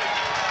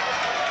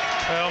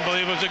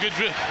 Unbelievable. It was a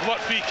good work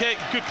free kick.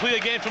 Good play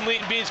again from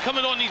Leighton Baines.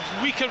 Coming on his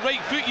weaker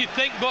right foot, you'd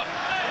think, but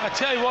I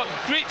tell you what,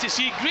 great to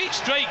see. Great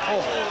strike.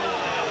 Oh,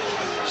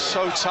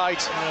 so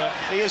tight. Yeah.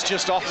 He is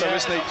just off though,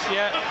 isn't he?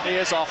 Yeah. He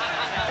is off.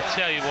 I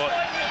tell you what.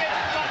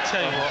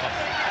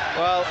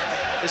 Well,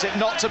 is it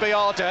not to be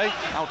our day?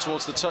 Out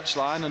towards the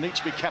touchline, and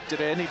Anichebe kept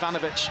it in.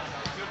 Ivanovic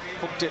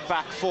hooked it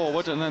back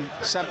forward and then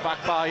sent back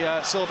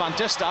by Sylvain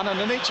Distin, and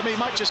Anichebe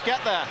might just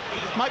get there.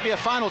 Might be a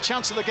final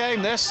chance of the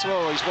game, this.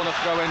 Oh, he's won a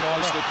throw-in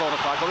close to the corner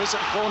flag. Or is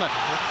it a corner?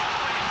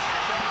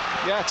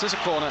 Yeah, it is a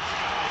corner.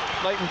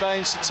 Leighton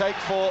Baines to take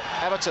for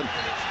Everton.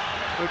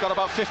 We've got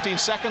about 15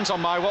 seconds on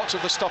my watch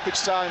of the stoppage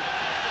time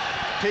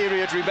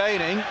period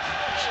remaining.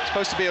 It's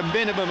supposed to be a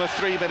minimum of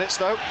 3 minutes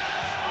though.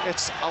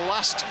 It's a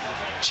last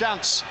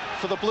chance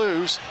for the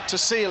Blues to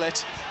seal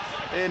it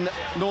in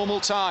normal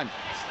time.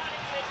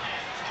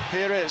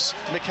 Here is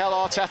Mikel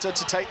Arteta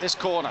to take this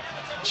corner.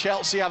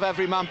 Chelsea have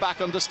every man back,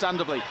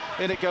 understandably.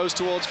 In it goes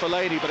towards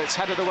Fellaini, but it's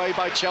headed away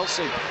by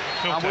Chelsea.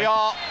 Okay. And we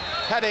are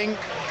heading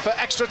for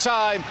extra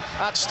time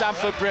at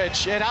Stamford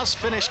Bridge. It has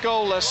finished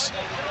goalless.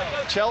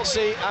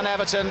 Chelsea and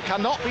Everton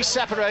cannot be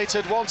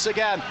separated once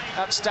again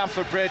at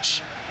Stamford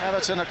Bridge.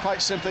 Everton are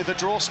quite simply the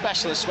draw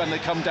specialists when they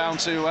come down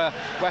to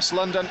West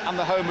London and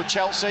the home of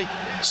Chelsea.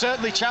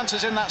 Certainly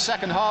chances in that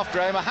second half,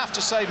 Graham. I have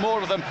to say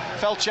more of them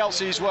fell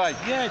Chelsea's way.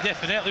 Yeah,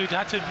 definitely. We'd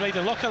had to ride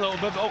the luck a little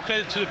bit, but all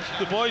credit to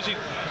the boys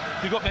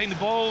who got behind the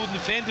ball and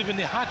defended when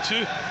they had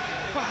to.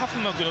 What half of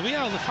them are going away?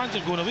 All the fans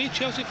are going away.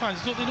 Chelsea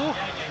fans, don't they know?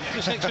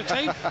 Just extra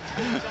time.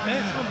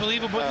 Yeah,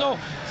 unbelievable. But no,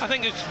 I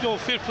think it's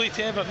fair play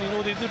to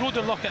Everton. They rode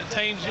their luck at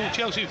times.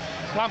 Chelsea,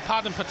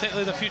 Lampard in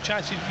particular, had a few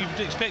chances.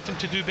 You'd expect him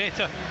to do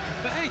better.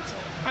 But hey,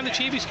 and the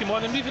Chavies came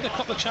on, and we've had a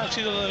couple of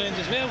chances at the other end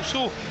as well.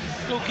 So,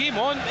 game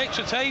on,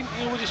 extra time.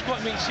 We just got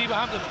to see what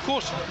happens. Of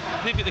course,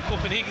 they've got the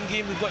Copenhagen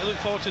game they've got to look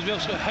forward to as well.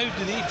 So, how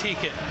do they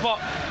take it? But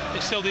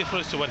it's still there for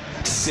us to win.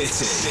 City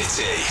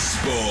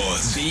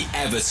Sports, the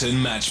Everton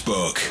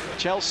Matchbook.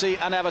 Chelsea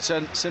and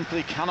Everton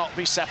simply cannot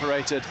be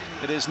separated.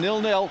 It is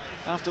 0-0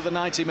 after the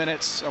 90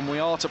 minutes, and we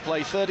are to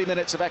play 30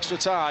 minutes of extra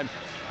time.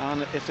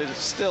 And if it is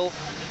still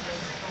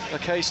a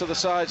case of the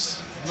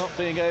sides not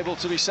being able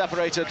to be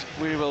separated,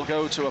 we will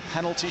go to a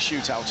penalty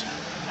shootout.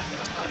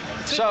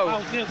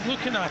 So,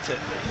 looking at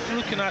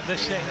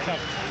this second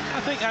half,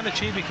 I think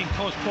Anichebe can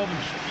cause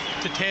problems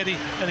to Terry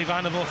and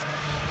Ivanov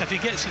if he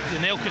gets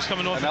Anelka's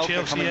coming on for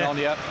Chelsea.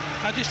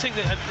 I just think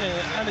that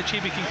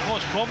Anichebe can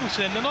cause problems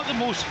to them. They're not the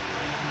most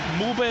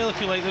mobile, if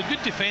you like. They're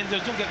good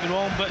defenders, don't get me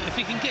wrong, but if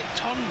he can get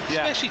turned,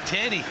 especially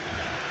Terry,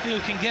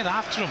 can get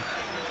after him.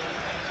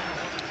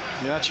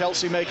 Yeah,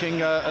 Chelsea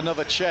making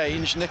another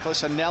change.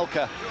 Nicholas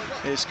Anelka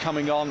is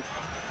coming on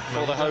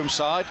for the home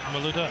side.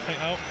 Malouda, I think,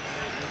 out.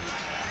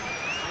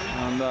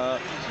 And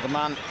the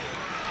man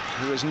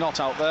who is not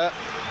out there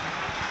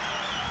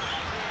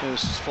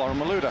is Florian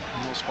Malouda,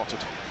 well spotted.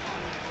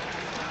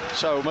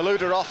 So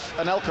Malouda off,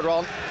 Anelka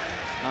on,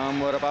 and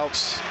we're about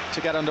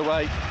to get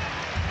underway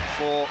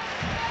for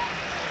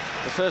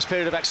the first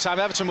period of extra time.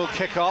 Everton will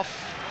kick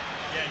off.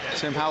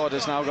 Tim Howard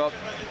has now got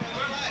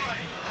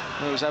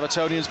those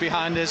Evertonians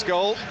behind his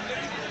goal.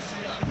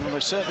 Well,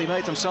 they've certainly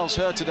made themselves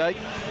heard today.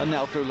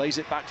 Anelka lays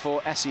it back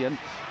for Essien.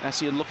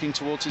 Essien looking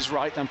towards his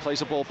right, then plays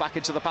the ball back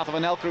into the path of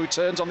Anelka, who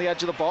turns on the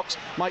edge of the box.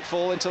 Might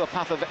fall into the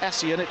path of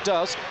Essien, it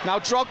does. Now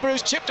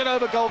Drogba's chipped it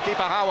over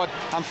goalkeeper Howard,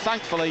 and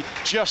thankfully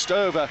just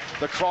over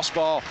the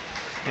crossbar.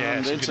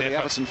 And into the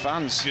Everton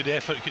fans. Good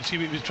effort, you can see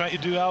what he was trying to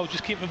do. Al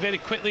just keep him very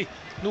quickly,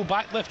 no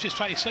backlift, just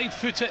trying to side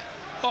foot it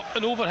up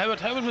and over Howard.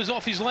 Howard was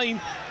off his line,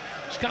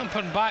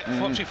 scampering back,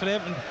 fortunately for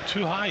Everton,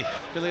 too high.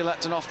 Billy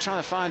Leptonoff trying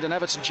to find an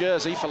Everton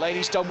jersey.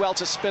 Fellaini's done well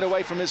to spin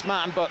away from his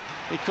man, but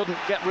he couldn't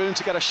get room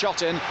to get a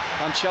shot in,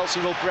 and Chelsea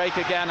will break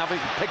again, having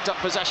picked up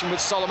possession with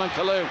Solomon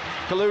Kalou.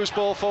 Kalou's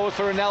ball forward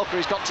for Anelka.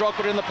 He's got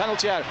Drogba in the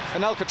penalty area.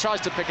 Anelka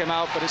tries to pick him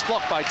out, but it's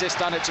blocked by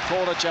Distan. It's a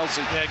corner,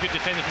 Chelsea. Yeah, good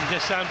defending from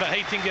Distan, but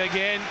Heitinga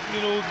again,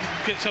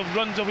 gets some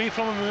runs away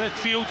from him in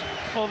midfield.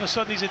 All of a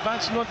sudden he's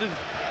advancing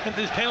into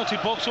his penalty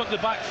box, onto the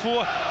back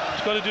four.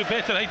 He's got to do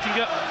better,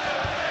 Heitinga.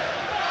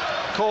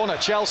 Corner,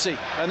 Chelsea.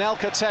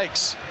 Anelka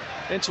takes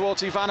in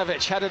towards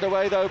Ivanovic, headed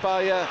away though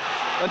by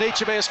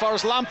Anichebe as far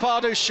as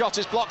Lampard, whose shot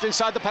is blocked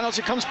inside the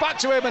penalty, comes back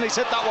to him, and he's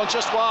hit that one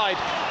just wide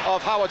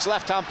of Howard's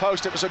left-hand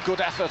post. It was a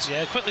good effort.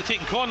 Yeah, quickly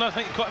taken corner. I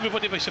think it caught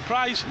everybody by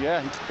surprise.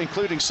 Yeah,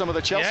 including some of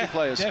the Chelsea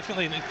players.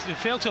 Definitely. It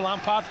fell to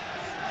Lampard.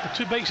 The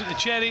two bites at the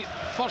cherry.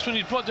 First one,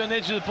 he's brought down the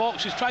edge of the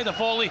box. He's tried a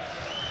volley.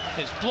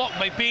 It's blocked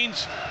by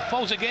Baines.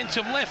 Falls against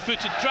him,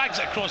 left-footed, drags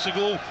it across the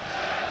goal.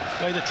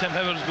 By the Tim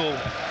Howard's goal.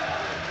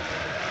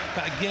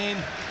 But again,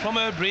 from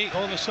our break,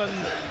 all of a sudden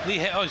they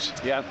hit us.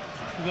 Yeah,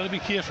 we've got to be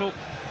careful,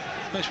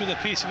 especially with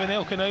the pace of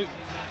Anelka now.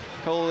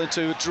 Cole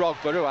into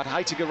Drogba, who had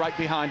Heitinga right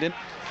behind him.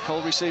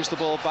 Cole receives the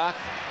ball back.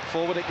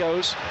 Forward it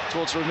goes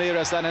towards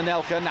Ramirez, then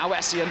Anelka. Now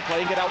Essien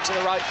playing it out to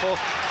the right for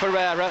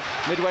Ferreira.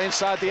 Midway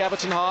inside the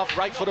Everton half.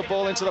 Right footed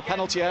ball into the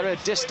penalty area.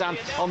 Distan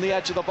on the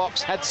edge of the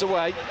box, heads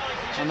away,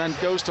 and then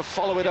goes to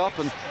follow it up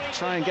and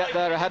try and get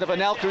there ahead of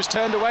Anelka, who's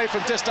turned away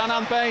from Distan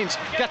and Baines.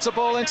 Gets a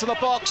ball into the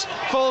box.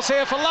 Falls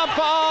here for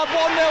Lampard.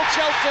 1-0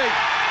 Chelsea.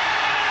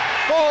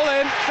 Ball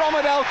in from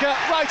Anelka,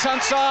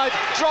 right-hand side.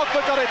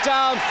 Drogba got it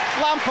down.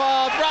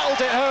 Lampard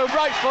rattled it home,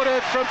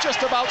 right-footed from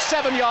just about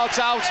 7 yards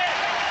out.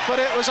 But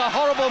it was a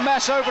horrible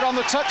mess over on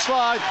the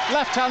touchline,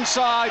 left-hand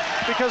side,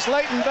 because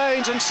Leighton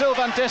Baines and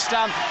Sylvain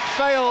Distan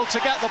failed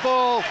to get the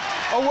ball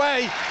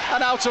away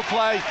and out of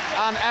play,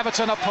 and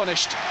Everton are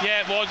punished.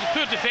 Yeah, it was.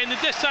 Poor defending.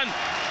 Distan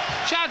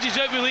charges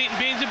out with Leighton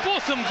Baines, and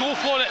both of them go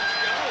for it.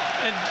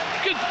 And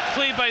good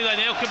play by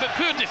Anelka, but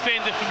poor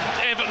defending from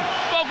Everton.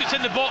 Ball gets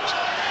in the box.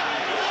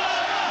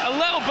 A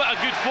little bit of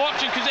good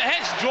fortune, because it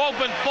hits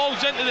Drogba and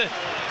falls into the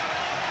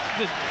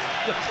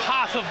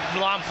path of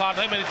Lampard.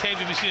 How many times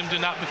have we seen him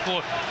doing that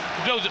before?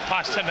 He drills it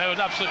past Tim Howard,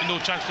 absolutely no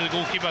chance for the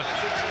goalkeeper.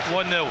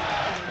 1-0.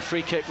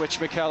 free kick which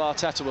Mikel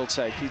Arteta will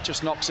take. He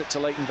just knocks it to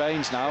Leighton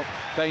Baines now.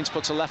 Baines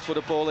puts a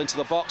left-footed ball into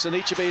the box, and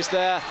Anichebe is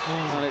there,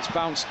 and it's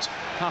bounced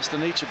past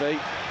Anichebe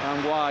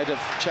and wide of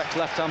Czech's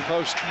left-hand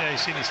post. Yeah,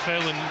 he's seen he's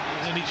fouling,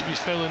 Anichebe's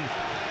fouling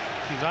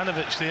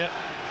Ivanovic there.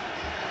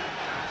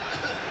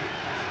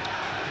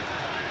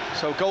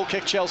 So goal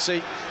kick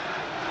Chelsea,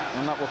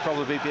 and that will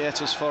probably be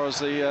it as far as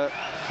the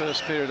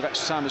first period of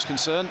extra time is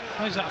concerned.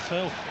 Why is that a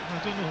foul?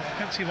 I don't know, I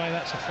can't see why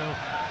that's a foul.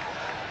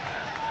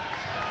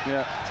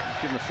 Yeah,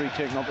 given a free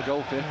kick, not the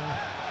goal kick.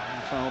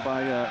 Foul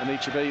by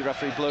Anichebe.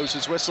 Referee blows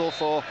his whistle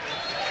for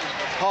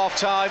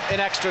half-time in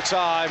extra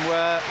time,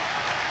 where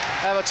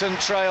Everton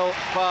trail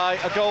by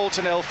a goal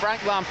to nil.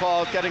 Frank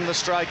Lampard getting the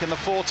strike in the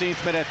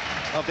 14th minute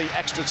of the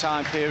extra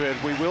time period.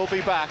 We will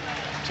be back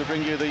to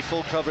bring you the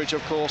full coverage,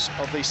 of course,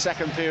 of the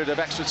second period of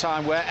extra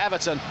time, where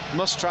Everton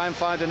must try and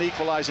find an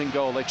equalising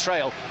goal. They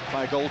trail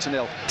by a goal to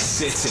nil.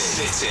 City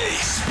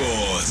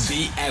Sports,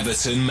 the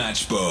Everton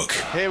Matchbook.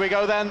 Here we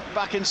go then,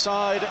 back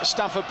inside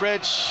Stamford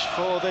Bridge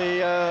for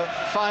the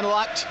final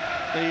act,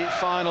 the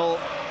final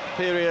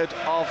period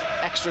of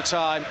extra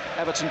time.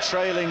 Everton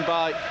trailing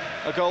by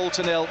a goal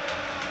to nil,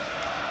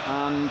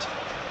 and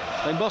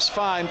they must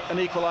find an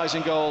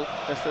equalising goal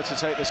if they're to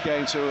take this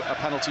game to a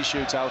penalty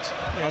shootout.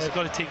 Yeah, they've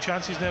got to take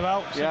chances now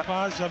out. Yeah.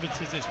 I would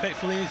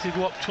respectfully need to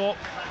go up top,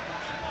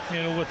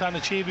 you know, with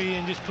Anichebe,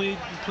 and just play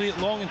it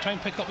long and try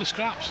and pick up the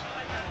scraps.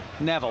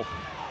 Neville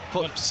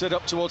puts it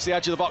up towards the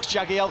edge of the box.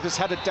 Jagielka's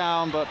headed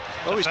down, but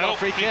he's got a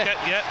free kick.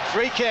 Yeah.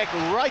 Free kick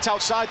right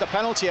outside the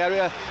penalty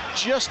area,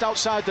 just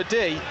outside the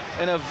D,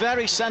 in a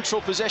very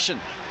central position.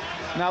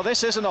 Now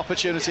this is an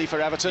opportunity for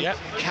Everton. Yep.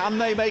 Can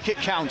they make it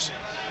count?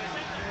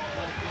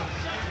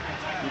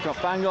 We've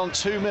got bang on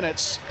 2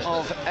 minutes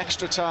of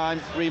extra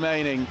time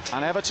remaining,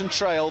 and Everton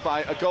trail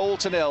by a goal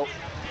to nil.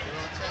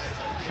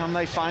 Can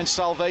they find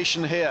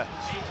salvation here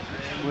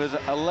with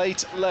a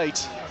late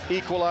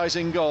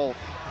equalising goal?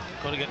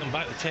 Got to get them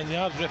back to 10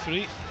 yards,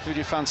 referee. Who do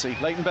you fancy?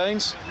 Leighton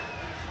Baines?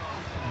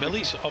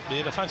 Billy's up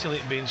there. I fancy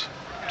Leighton Baines.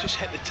 Just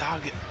hit the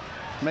target.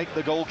 Make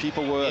the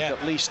goalkeeper work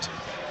at least.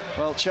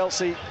 Well,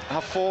 Chelsea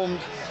have formed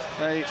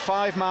a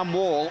 5-man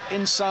wall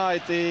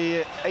inside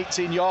the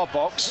 18-yard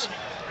box.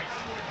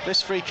 This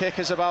free kick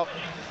is about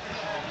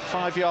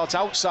 5 yards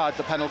outside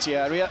the penalty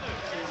area,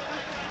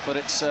 but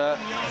it's a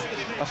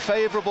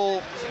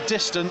favourable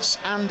distance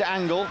and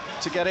angle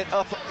to get it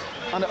up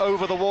and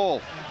over the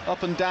wall,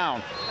 up and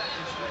down.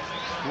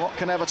 What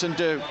can Everton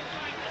do?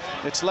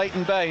 It's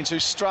Leighton Baines who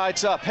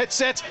strides up,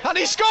 hits it, and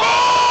he scores!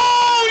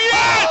 Oh,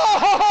 yes!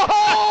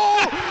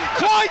 Oh,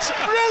 quite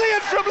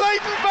brilliant from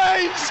Leighton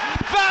Baines.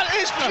 That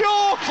is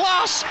pure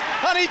class,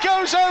 and he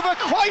goes over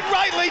quite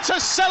rightly to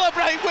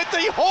celebrate with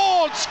the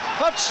hordes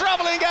of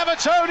travelling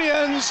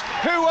Evertonians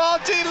who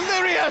are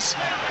delirious.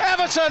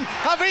 Everton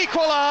have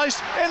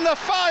equalised in the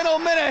final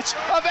minute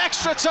of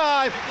extra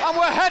time, and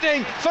we're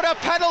heading for a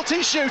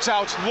penalty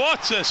shootout.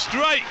 What a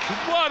strike!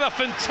 What a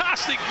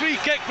fantastic free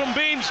kick from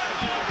Baines.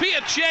 Peter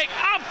Cech,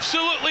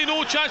 absolutely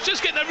no chance.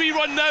 Just getting a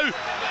rerun now.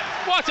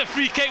 What a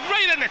free kick,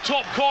 right in the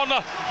top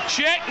corner.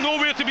 Cech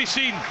nowhere to be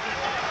seen.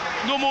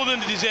 No more than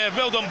they deserve.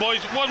 Well done,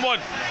 boys. 1-1.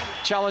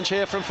 Challenge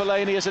here from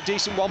Fellaini is a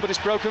decent one, but it's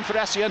broken for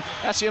Essien.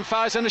 Essien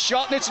fires in a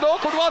shot, and it's an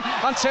awkward one.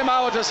 And Tim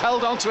Howard has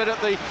held on to it at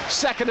the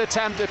second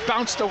attempt. It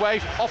bounced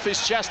away off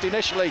his chest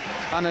initially,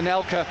 and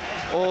Anelka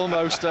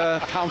almost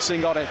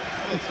pouncing on it.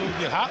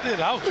 You're heart there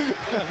now.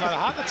 I've had a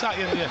heart attack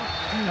in here.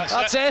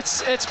 That's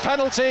it. It's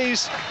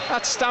penalties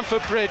at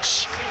Stamford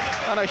Bridge,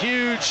 and a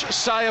huge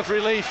sigh of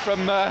relief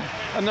from a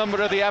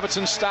number of the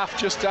Everton staff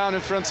just down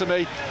in front of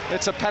me.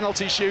 It's a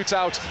penalty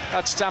shootout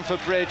at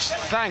Stamford Bridge,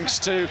 thanks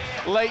to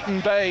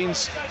Leighton Baines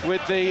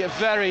with the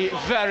very,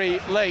 very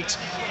late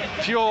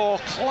pure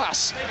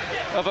class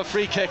of a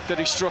free kick that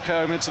he struck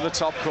home into the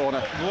top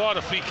corner. What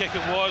a free kick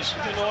it was.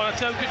 You know, and I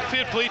tell you,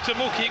 fair play to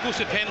him. Okay, it goes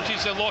to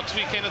penalties, a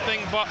lottery kind of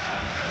thing, but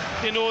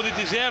you know, they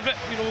deserve it,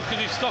 you know, because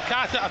he stuck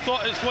at it. I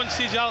thought at one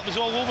stage it was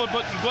all over,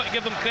 but you've got to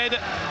give them credit.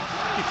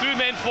 He threw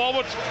men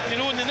forward, you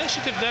know, and the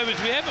initiative now is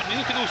with Everton. You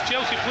look at those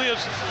Chelsea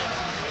players,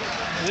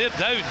 they're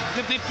down.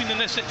 They've been in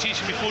this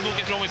situation before, don't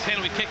get wrong with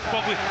penalty kicks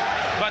probably.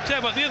 But I tell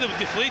you what, they're the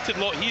deflated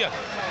lot here.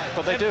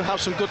 But they do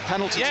have some good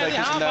penalty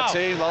takers in their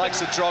team, the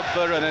likes of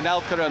Drogba and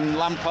Anelka and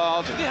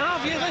Lampard. They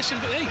have, yeah, listen,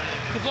 but hey,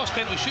 they've lost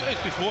penalty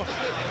shootouts before.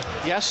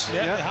 Yes,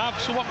 yeah, they have.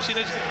 So what I'm saying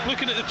is,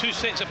 looking at the two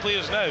sets of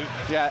players now,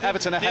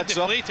 Everton are heads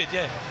up. They're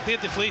deflated, they're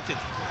deflated.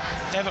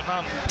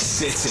 Everton.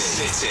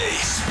 City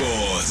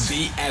Sports,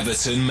 the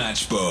Everton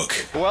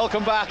Matchbook.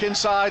 Welcome back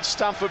inside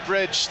Stamford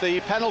Bridge. The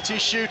penalty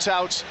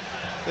shootout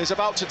is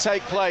about to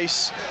take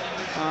place,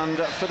 and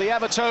for the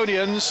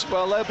Evertonians,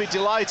 well, they'll be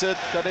delighted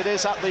that it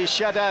is at the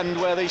shed end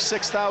where the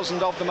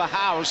 6,000 of them are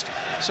housed.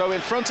 So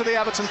in front of the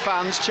Everton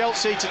fans,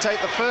 Chelsea to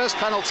take the first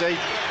penalty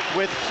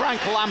with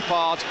Frank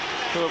Lampard,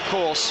 who of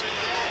course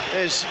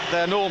is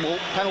their normal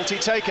penalty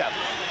taker.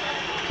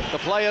 The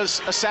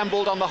players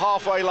assembled on the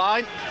halfway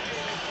line.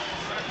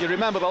 You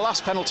remember the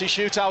last penalty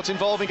shootout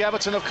involving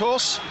Everton, of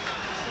course.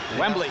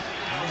 Wembley.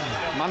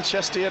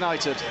 Manchester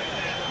United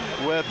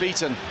were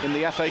beaten in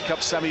the FA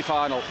Cup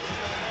semi-final.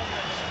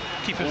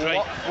 Keeper's right.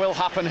 What will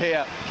happen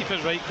here?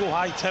 Keeper's right. Go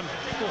high, Tim.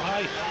 Go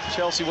high.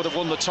 Chelsea would have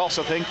won the toss,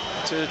 I think,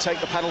 to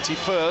take the penalty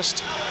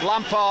first.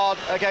 Lampard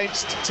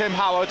against Tim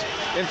Howard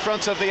in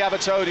front of the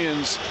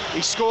Evertonians.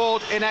 He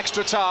scored in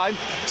extra time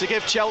to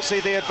give Chelsea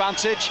the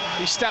advantage.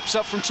 He steps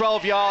up from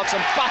 12 yards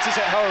and batters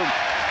it home.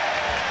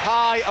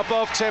 High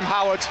above Tim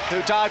Howard,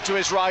 who dived to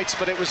his right,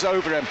 but it was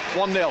over him.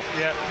 1-0.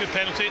 Yeah, good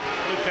penalty.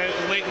 Good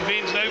penalty. Leighton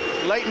Baines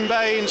now. Leighton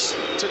Baines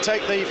to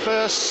take the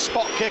first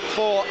spot kick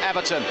for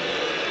Everton.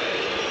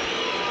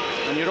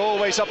 And you're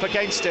always up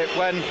against it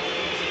when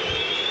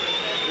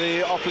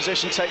the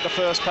opposition take the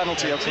first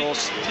penalty, of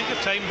course. Take your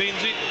time,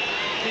 Bainesy.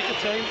 Take your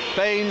time.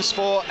 Baines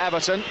for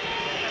Everton.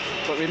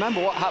 But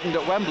remember what happened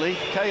at Wembley.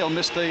 Cahill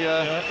missed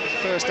the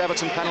first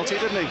Everton penalty,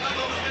 didn't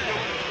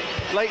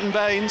he? Leighton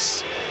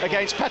Baines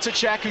against Petr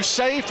Cech, who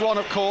saved one,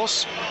 of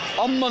course,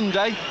 on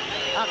Monday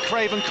at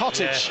Craven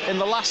Cottage in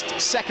the last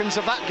seconds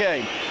of that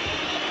game.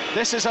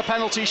 This is a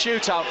penalty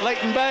shootout.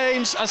 Leighton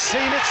Baines has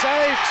seen it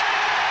saved.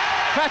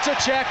 Petr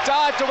Cech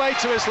dived away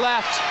to his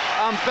left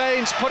and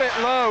Baines put it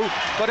low,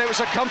 but it was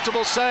a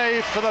comfortable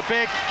save for the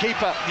big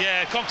keeper.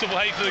 Yeah, comfortable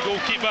height for the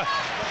goalkeeper.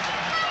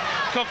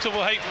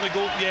 Comfortable height for the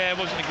goal. Yeah, it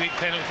wasn't a great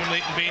penalty from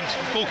Leighton Baines.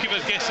 Goalkeeper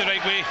gets the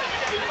right way.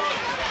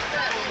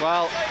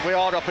 Well, we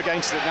are up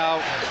against it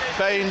now.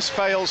 Baines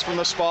fails from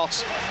the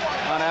spot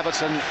and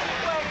Everton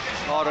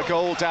are a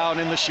goal down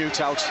in the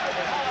shootout.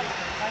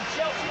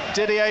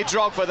 Didier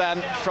Drogba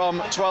then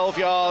from 12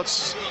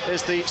 yards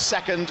is the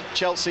second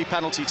Chelsea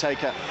penalty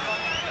taker.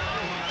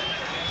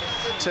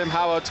 Tim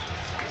Howard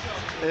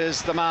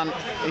is the man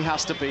he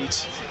has to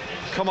beat.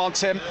 Come on,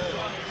 Tim.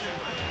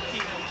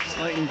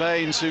 Leighton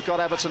Baines, who got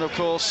Everton, of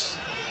course,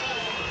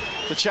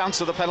 the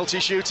chance of the penalty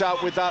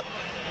shootout with that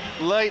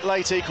late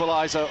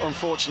equaliser,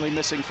 unfortunately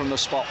missing from the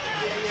spot.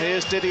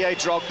 Here's Didier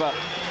Drogba.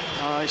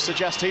 I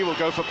suggest he will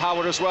go for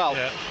power as well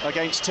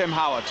against Tim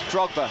Howard.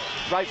 Drogba,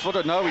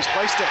 right-footed, no, he's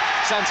placed it.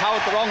 Sends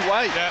Howard the wrong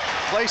way.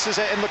 Places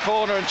it in the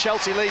corner and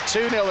Chelsea lead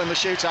 2-0 in the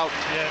shootout.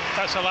 Yeah,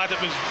 that's a lad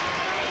that was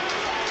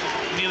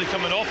nearly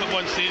coming off at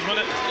one stage,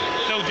 wasn't it?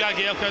 Still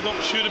Jagielka, I'm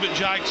not sure about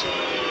Jags.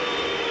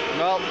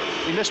 Well,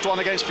 he missed one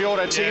against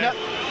Fiorentina.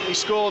 He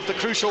scored the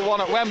crucial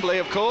one at Wembley,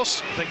 of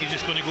course. I think he's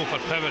just going to go for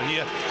power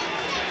here.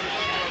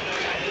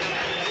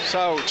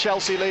 So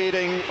Chelsea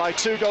leading by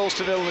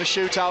 2-0 in the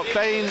shootout.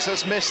 Baines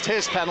has missed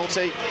his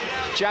penalty.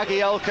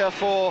 Jagielka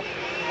for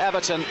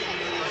Everton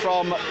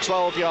from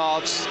 12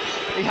 yards.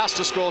 He has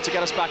to score to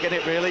get us back in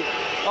it, really.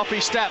 Up he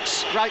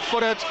steps,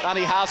 right-footed, and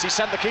he has. He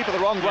sent the keeper the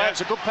wrong way.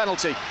 It's a good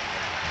penalty.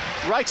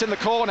 Right in the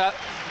corner.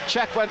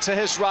 Cech went to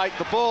his right.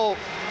 The ball.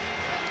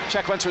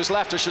 Cech went to his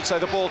left, I should say,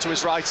 the ball to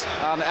his right,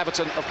 and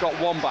Everton have got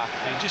one back.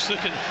 Just look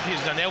at, here's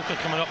Anelka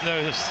coming up now.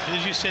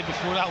 As you said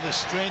before, all the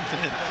strength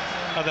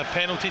of the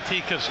penalty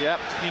takers. Yep.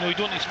 You know, you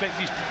don't expect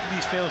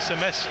these fellas to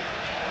miss.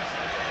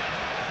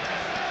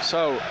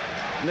 So,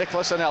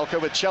 Nicolas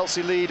Anelka, with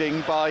Chelsea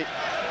leading by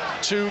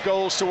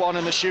 2-1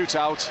 in the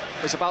shootout,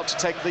 is about to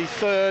take the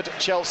third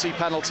Chelsea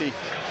penalty.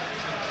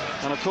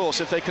 And of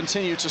course, if they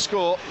continue to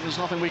score, there's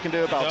nothing we can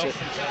do about it.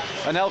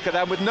 Anelka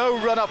then with no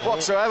run-up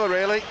whatsoever,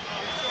 really.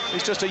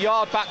 He's just a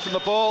yard back from the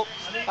ball.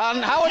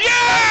 And Howard...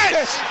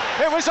 Yes!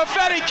 It was a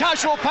very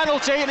casual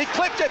penalty and he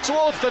clipped it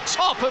towards the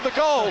top of the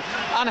goal.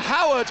 And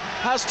Howard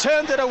has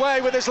turned it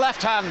away with his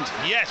left hand.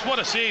 Yes, what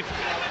a save.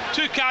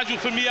 Too casual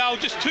for me, Al.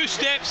 Just two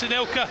steps in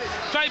Elka.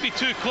 Trying to be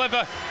too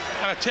clever.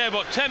 And I tell you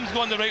what, Tim's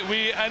gone the right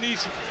way and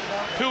he's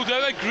pulled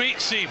out a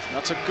great save.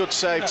 That's a good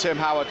save, Tim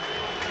Howard.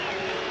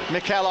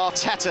 Mikel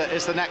Arteta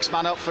is the next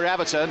man up for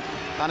Everton.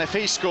 And if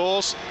he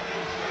scores,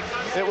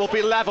 it will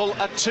be level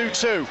at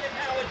 2-2.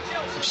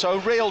 So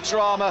real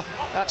drama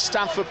at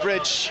Stamford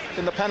Bridge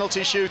in the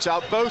penalty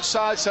shootout. Both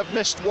sides have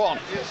missed one,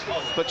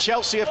 but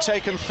Chelsea have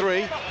taken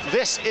 3.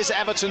 This is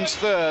Everton's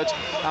third,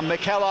 and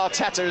Mikel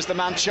Arteta is the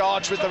man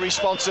charged with the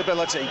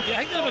responsibility. Yeah, I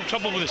think they're in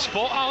trouble with the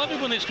spot.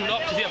 Everyone that's going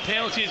up to get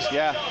penalties,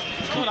 not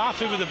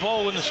happy with the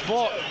ball in the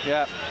spot.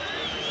 Yeah,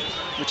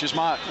 which is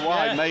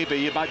why maybe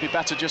you might be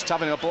better just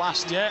having a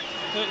blast. Yeah,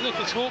 look,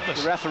 it's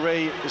hopeless. The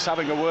referee is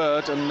having a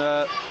word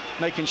and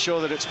making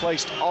sure that it's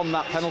placed on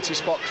that penalty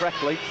spot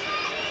correctly.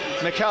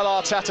 Mikel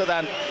Arteta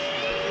then,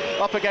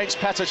 up against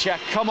Petr Cech.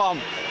 Come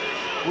on,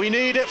 we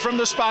need it from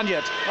the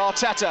Spaniard.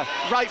 Arteta,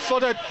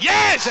 right-footed.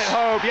 Yes! It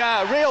home,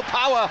 real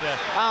power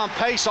and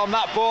pace on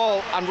that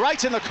ball, and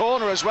right in the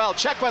corner as well.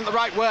 Cech went the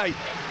right way,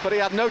 but he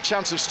had no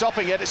chance of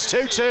stopping it. It's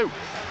 2-2.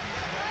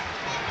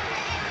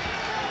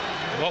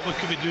 What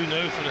could we do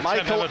now for the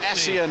Michael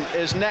Essien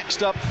is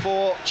next up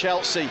for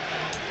Chelsea.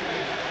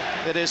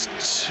 It is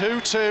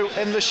 2-2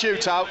 in the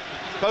shootout.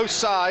 Both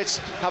sides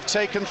have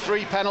taken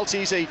 3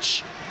 penalties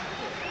each.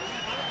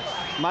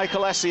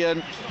 Michael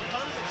Essien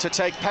to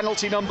take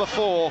penalty number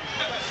 4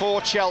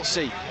 for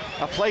Chelsea.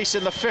 A place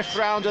in the 5th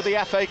round of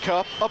the FA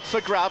Cup, up for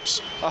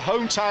grabs. A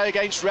home tie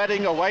against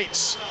Reading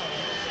awaits.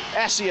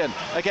 Essien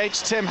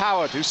against Tim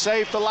Howard, who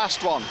saved the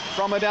last one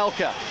from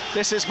Anelka.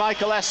 This is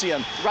Michael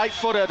Essien,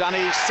 right-footed, and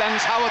he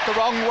sends Howard the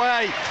wrong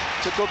way.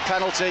 It's a good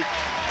penalty.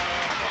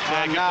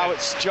 And now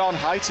it's John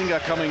Heitinger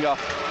coming up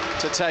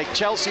to take.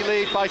 Chelsea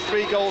lead by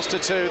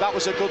 3-2. That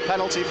was a good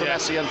penalty from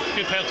Essien.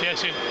 Good penalty,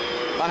 Essien.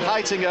 And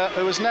Heitinger,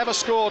 who has never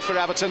scored for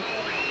Everton.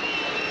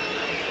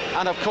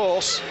 And of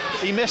course,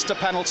 he missed a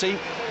penalty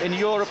in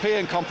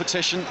European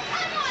competition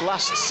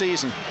last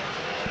season.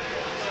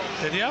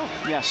 Did he?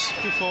 Yes.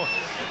 Before.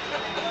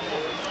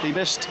 He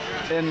missed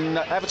in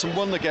Everton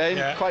won the game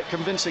quite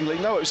convincingly.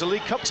 No, it was a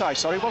League Cup tie,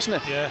 sorry, wasn't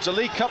it? Yeah. It was a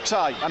League Cup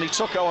tie, and he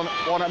took on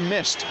one and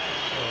missed.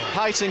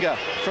 Heitinger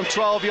from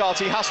 12 yards,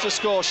 he has to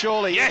score,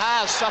 surely. Yes. He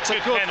has. That's a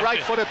good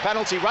right-footed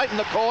penalty right in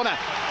the corner.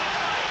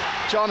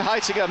 John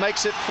Heitinger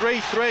makes it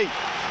 3-3.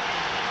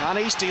 And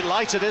he's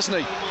delighted, isn't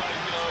he?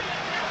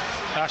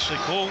 Ashley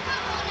Cole.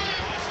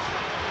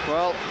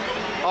 Well,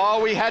 are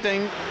we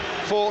heading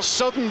for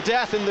sudden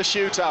death in the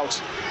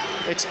shootout?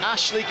 It's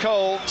Ashley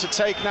Cole to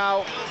take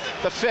now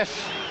the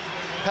 5th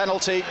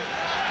penalty.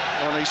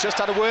 And he's just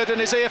had a word in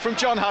his ear from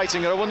John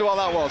Heitinger. I wonder what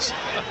that was.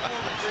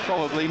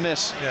 Probably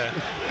miss. Yeah.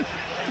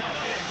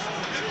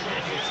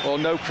 Or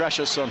no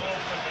pressure, son.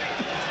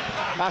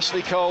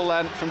 Ashley Cole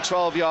then from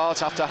 12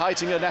 yards after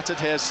Heitinger netted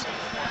his.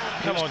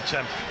 Come on,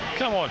 Tim.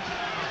 Come on.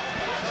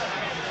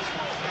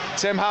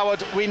 Tim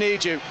Howard, we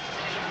need you.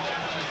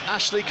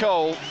 Ashley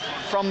Cole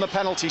from the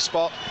penalty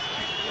spot.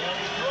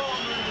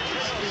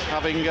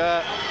 Having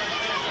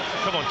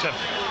come on, Tim.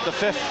 The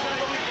 5th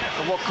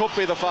of what could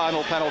be the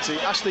final penalty.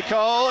 Ashley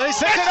Cole, he's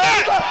hit it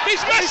over!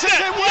 He's missed it!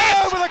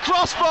 Way over the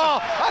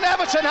crossbar, and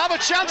Everton have a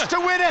chance to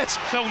win it.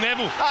 Phil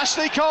Neville.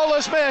 Ashley Cole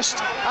has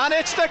missed, and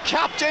it's the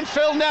captain,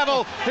 Phil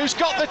Neville, who's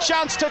got the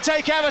chance to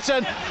take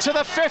Everton to the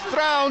 5th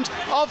round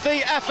of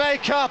the FA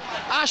Cup.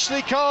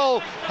 Ashley Cole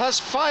has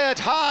fired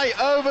high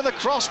over the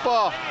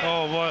crossbar.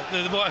 Oh, what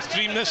a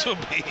dream this will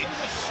be.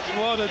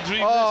 What a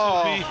dream this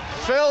will be.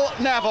 Phil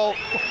Neville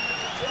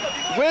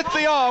with the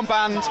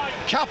armband,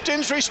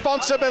 captain's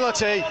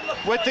responsibility,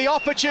 with the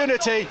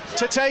opportunity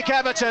to take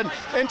Everton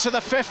into the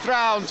 5th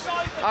round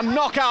and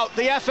knock out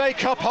the FA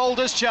Cup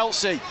holders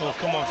Chelsea. Oh,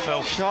 come on,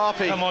 Phil.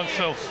 Sharpie. Come on,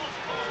 Phil.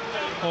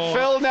 Oh.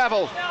 Phil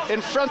Neville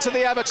in front of the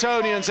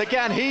Evertonians.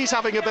 Again, he's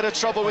having a bit of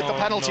trouble with the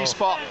penalty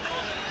spot.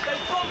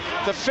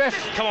 The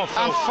 5th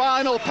and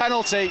final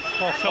penalty.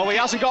 Oh, he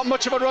hasn't got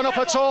much of a run-up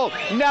at all.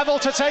 Neville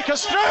to take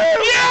us through.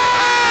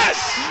 Yes!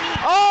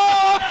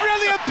 Oh,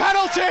 brilliant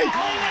penalty!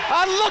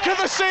 And look at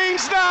the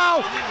scenes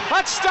now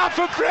at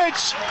Stamford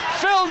Bridge.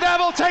 Phil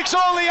Neville takes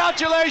all the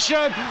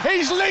adulation.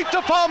 He's leaped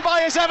upon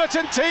by his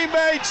Everton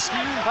teammates.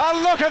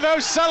 And look at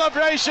those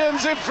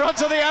celebrations in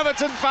front of the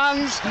Everton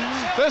fans.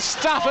 The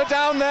staff are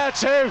down there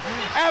too.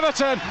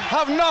 Everton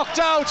have knocked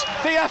out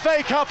the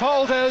FA Cup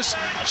holders.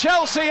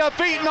 Chelsea are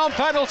beaten on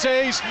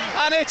penalties,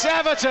 and it's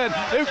Everton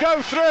who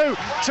go through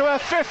to a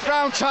 5th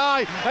round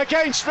tie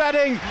against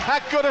Reading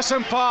at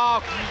Goodison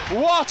Park.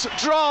 What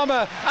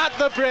drama at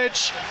the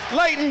Bridge.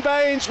 Leighton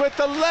Baines with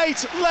the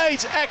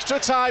late extra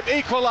time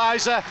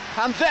equaliser,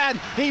 and then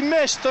he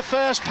missed the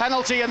first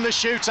penalty in the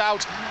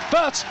shootout.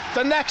 But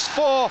the next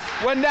 4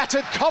 were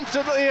netted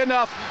competently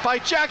enough by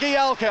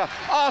Jagielka,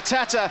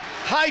 Arteta,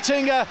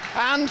 Heitinger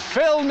and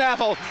Phil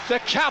Neville. The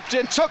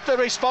captain took the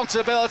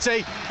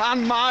responsibility,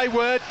 and my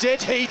word,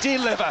 did he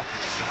deliver.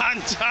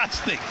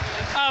 Fantastic,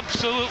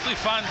 absolutely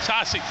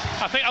fantastic.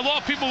 I think a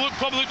lot of people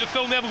probably looked at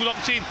Phil Neville going up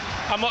and saying,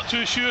 I'm not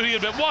too sure here,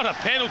 but what a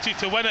penalty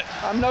to win it.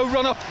 And no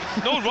run-up.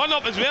 No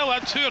run-up as well,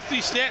 had 2 or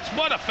 3 steps.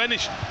 What a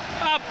finish,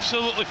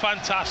 absolutely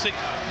fantastic.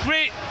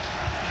 Great.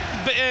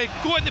 But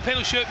go into the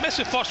penalty shoot, miss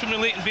the first one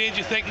with Leighton Baines,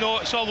 you think, no,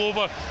 it's all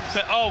over.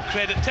 But all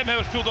credit, Tim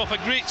Howard's pulled off a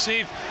great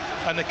save,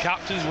 and the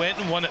captains went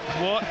and won it.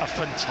 What a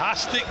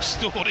fantastic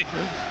story.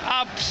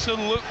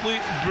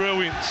 Absolutely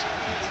brilliant.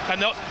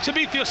 And to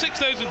be fair,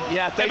 6,000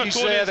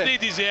 they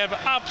deserve it.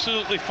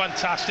 Absolutely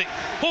fantastic.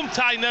 Home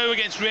tie now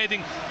against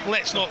Reading.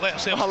 Let's not let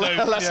ourselves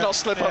down. Let's not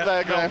slip up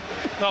there, Graham.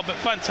 No, but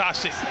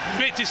fantastic.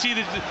 Great to see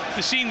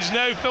the scenes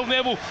now. Phil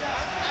Neville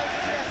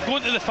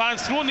going to the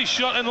fans, throwing his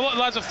shirt in. A lot of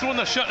lads have thrown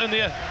their shirt in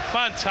there.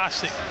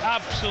 Fantastic,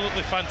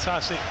 absolutely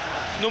fantastic.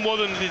 No more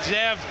than they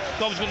deserve.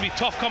 It's always going to be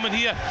tough coming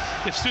here.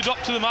 They've stood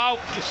up to them out.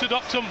 They stood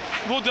up to them,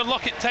 rode their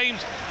luck at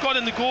times, got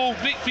in the goal.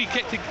 Great free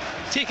kick to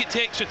take it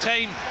to extra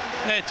time,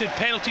 to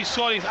penalties.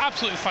 Sorry,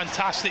 absolutely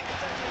fantastic,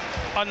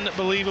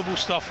 unbelievable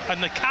stuff.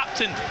 And the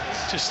captain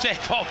to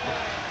step up.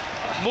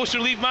 Most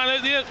relieved man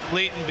out there,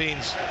 Leighton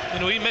Baines. You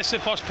know, he missed the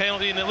first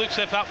penalty, and it looks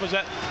like that was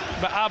it.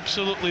 But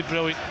absolutely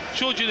brilliant.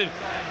 Showed you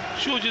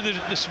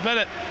the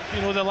spirit,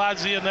 you know, the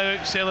lads here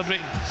now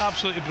celebrating.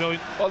 Absolutely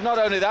brilliant. Well, not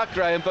only that,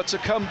 Graham, but to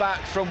come back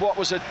from what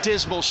was a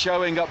dismal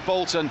showing at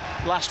Bolton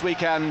last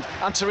weekend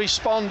and to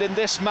respond in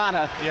this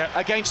manner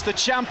against the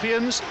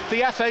champions,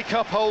 the FA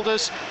Cup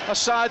holders, a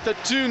side that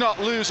do not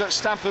lose at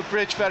Stamford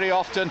Bridge very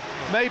often.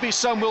 Maybe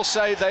some will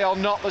say they are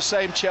not the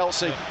same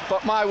Chelsea,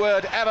 but my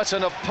word,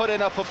 Everton have put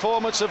in a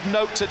performance of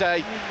note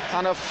today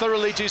and have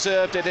thoroughly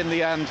deserved it in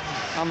the end,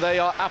 and they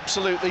are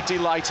absolutely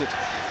delighted.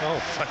 Oh,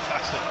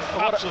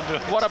 fantastic.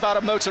 What about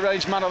a motor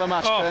range man of the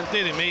match? Oh,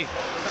 dearie me.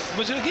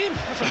 Was it a game?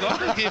 I forgot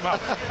the game up.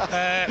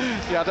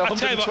 You had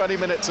 120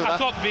 minutes of that. I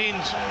thought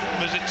Baines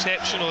was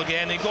exceptional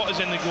again. He got us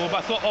in the goal, but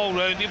I thought all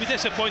round he'd be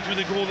disappointed with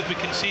the goal that we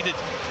conceded.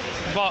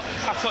 but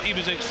I thought he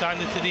was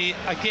outstanding today,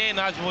 again,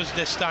 as was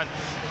this stand.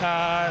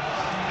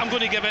 I'm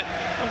going to give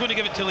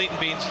it to Leighton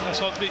Baines. I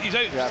thought his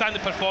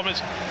outstanding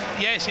performance.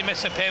 Yes, he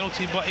missed a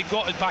penalty, but he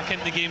got it back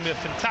into the game with a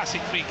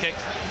fantastic free kick.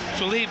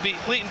 So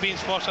Leighton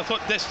Baines first. I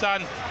thought this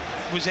stand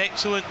was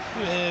excellent,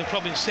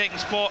 probably in second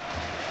spot.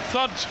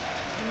 Third,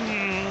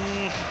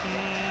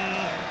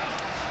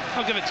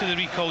 I'll give it to the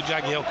recalled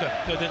Jagielka.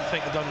 I didn't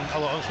think he'd done a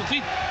lot of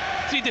it.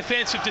 Three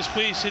defensive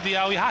displays today.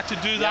 We had to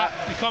do that.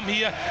 We come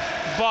here,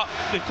 but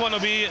they've gone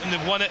away and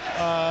they've won it.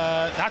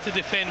 They had to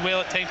defend well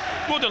at times.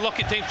 Rode their luck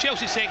at times.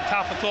 Chelsea second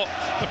half, I thought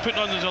they're putting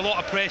on, there's a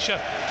lot of pressure,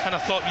 and I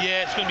thought,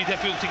 it's going to be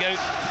difficult to get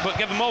out. But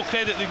give them all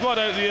credit, they got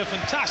out there.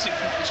 Fantastic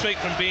strike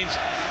from Baines,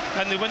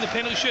 and they win the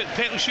penalty shoot.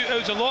 Penalty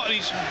shootout's a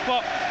lotteries,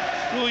 but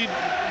really,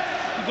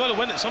 you've got to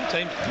win it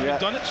sometimes. We've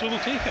done it, so we'll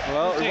take it.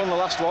 Well, we won the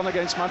last one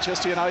against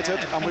Manchester United,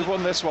 and we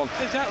won this one.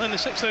 Exactly, and the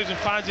 6,000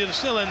 fans here are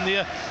still in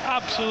there.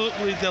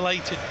 Absolutely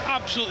delighted.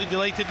 Absolutely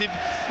delighted. They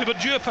were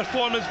due a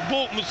performance.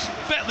 Bolton was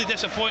bitterly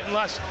disappointing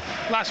last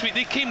week.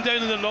 They came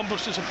down in their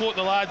numbers to support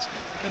the lads,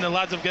 and the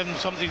lads have given them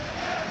something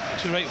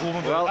to write home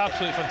about. Well,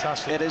 absolutely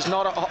fantastic. It is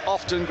not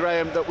often,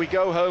 Graham, that we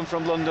go home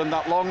from London,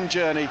 that long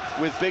journey,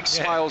 with big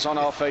smiles on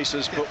our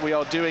faces, but we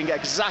are doing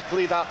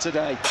exactly that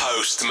today.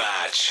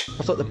 Post-match.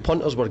 I thought the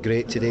punters were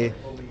great today.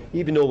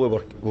 Even though we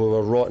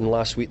were rotten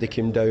last week, they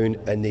came down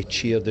and they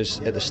cheered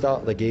us at the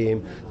start of the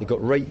game. They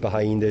got right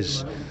behind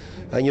us,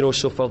 and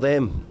so for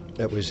them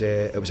it was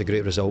a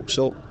great result.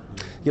 So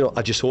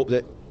I just hope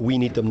that we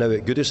need them now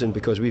at Goodison,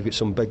 because we've got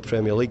some big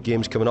Premier League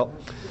games coming up.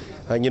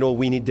 And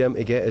we need them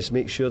to get us,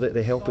 make sure that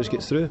they help us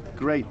get through.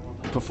 Great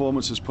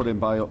performances put in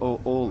by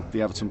all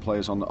the Everton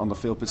players on the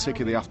field,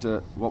 particularly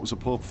after what was a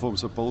poor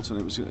performance at Bolton.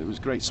 It was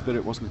great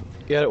spirit, wasn't it?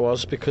 Yeah, it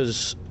was,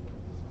 because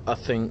I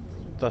think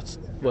that's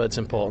where it's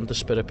important, the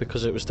spirit,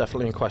 because it was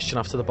definitely in question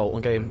after the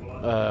Bolton game.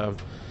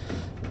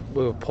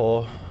 We were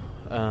poor,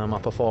 our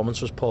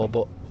performance was poor,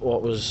 but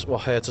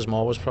what hurt us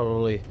more was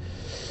probably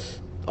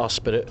our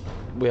spirit.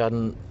 We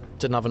didn't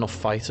have enough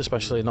fight,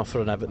 especially not for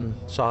an Everton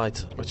side,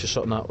 which is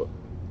something that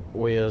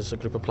we as a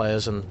group of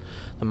players and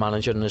the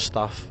manager and his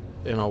staff,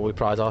 we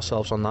pride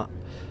ourselves on that.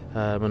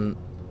 And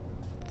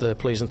the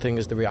pleasing thing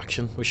is the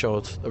reaction. We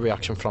showed a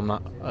reaction from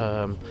that,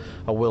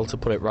 a will to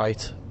put it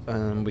right,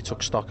 and we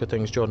took stock of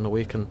things during the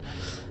week and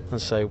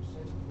say,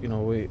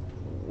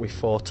 we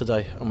fought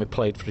today and we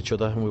played for each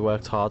other and we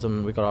worked hard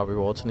and we got our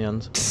rewards in the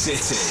end. City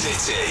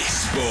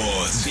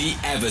Sports, the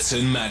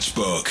Everton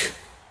Matchbook.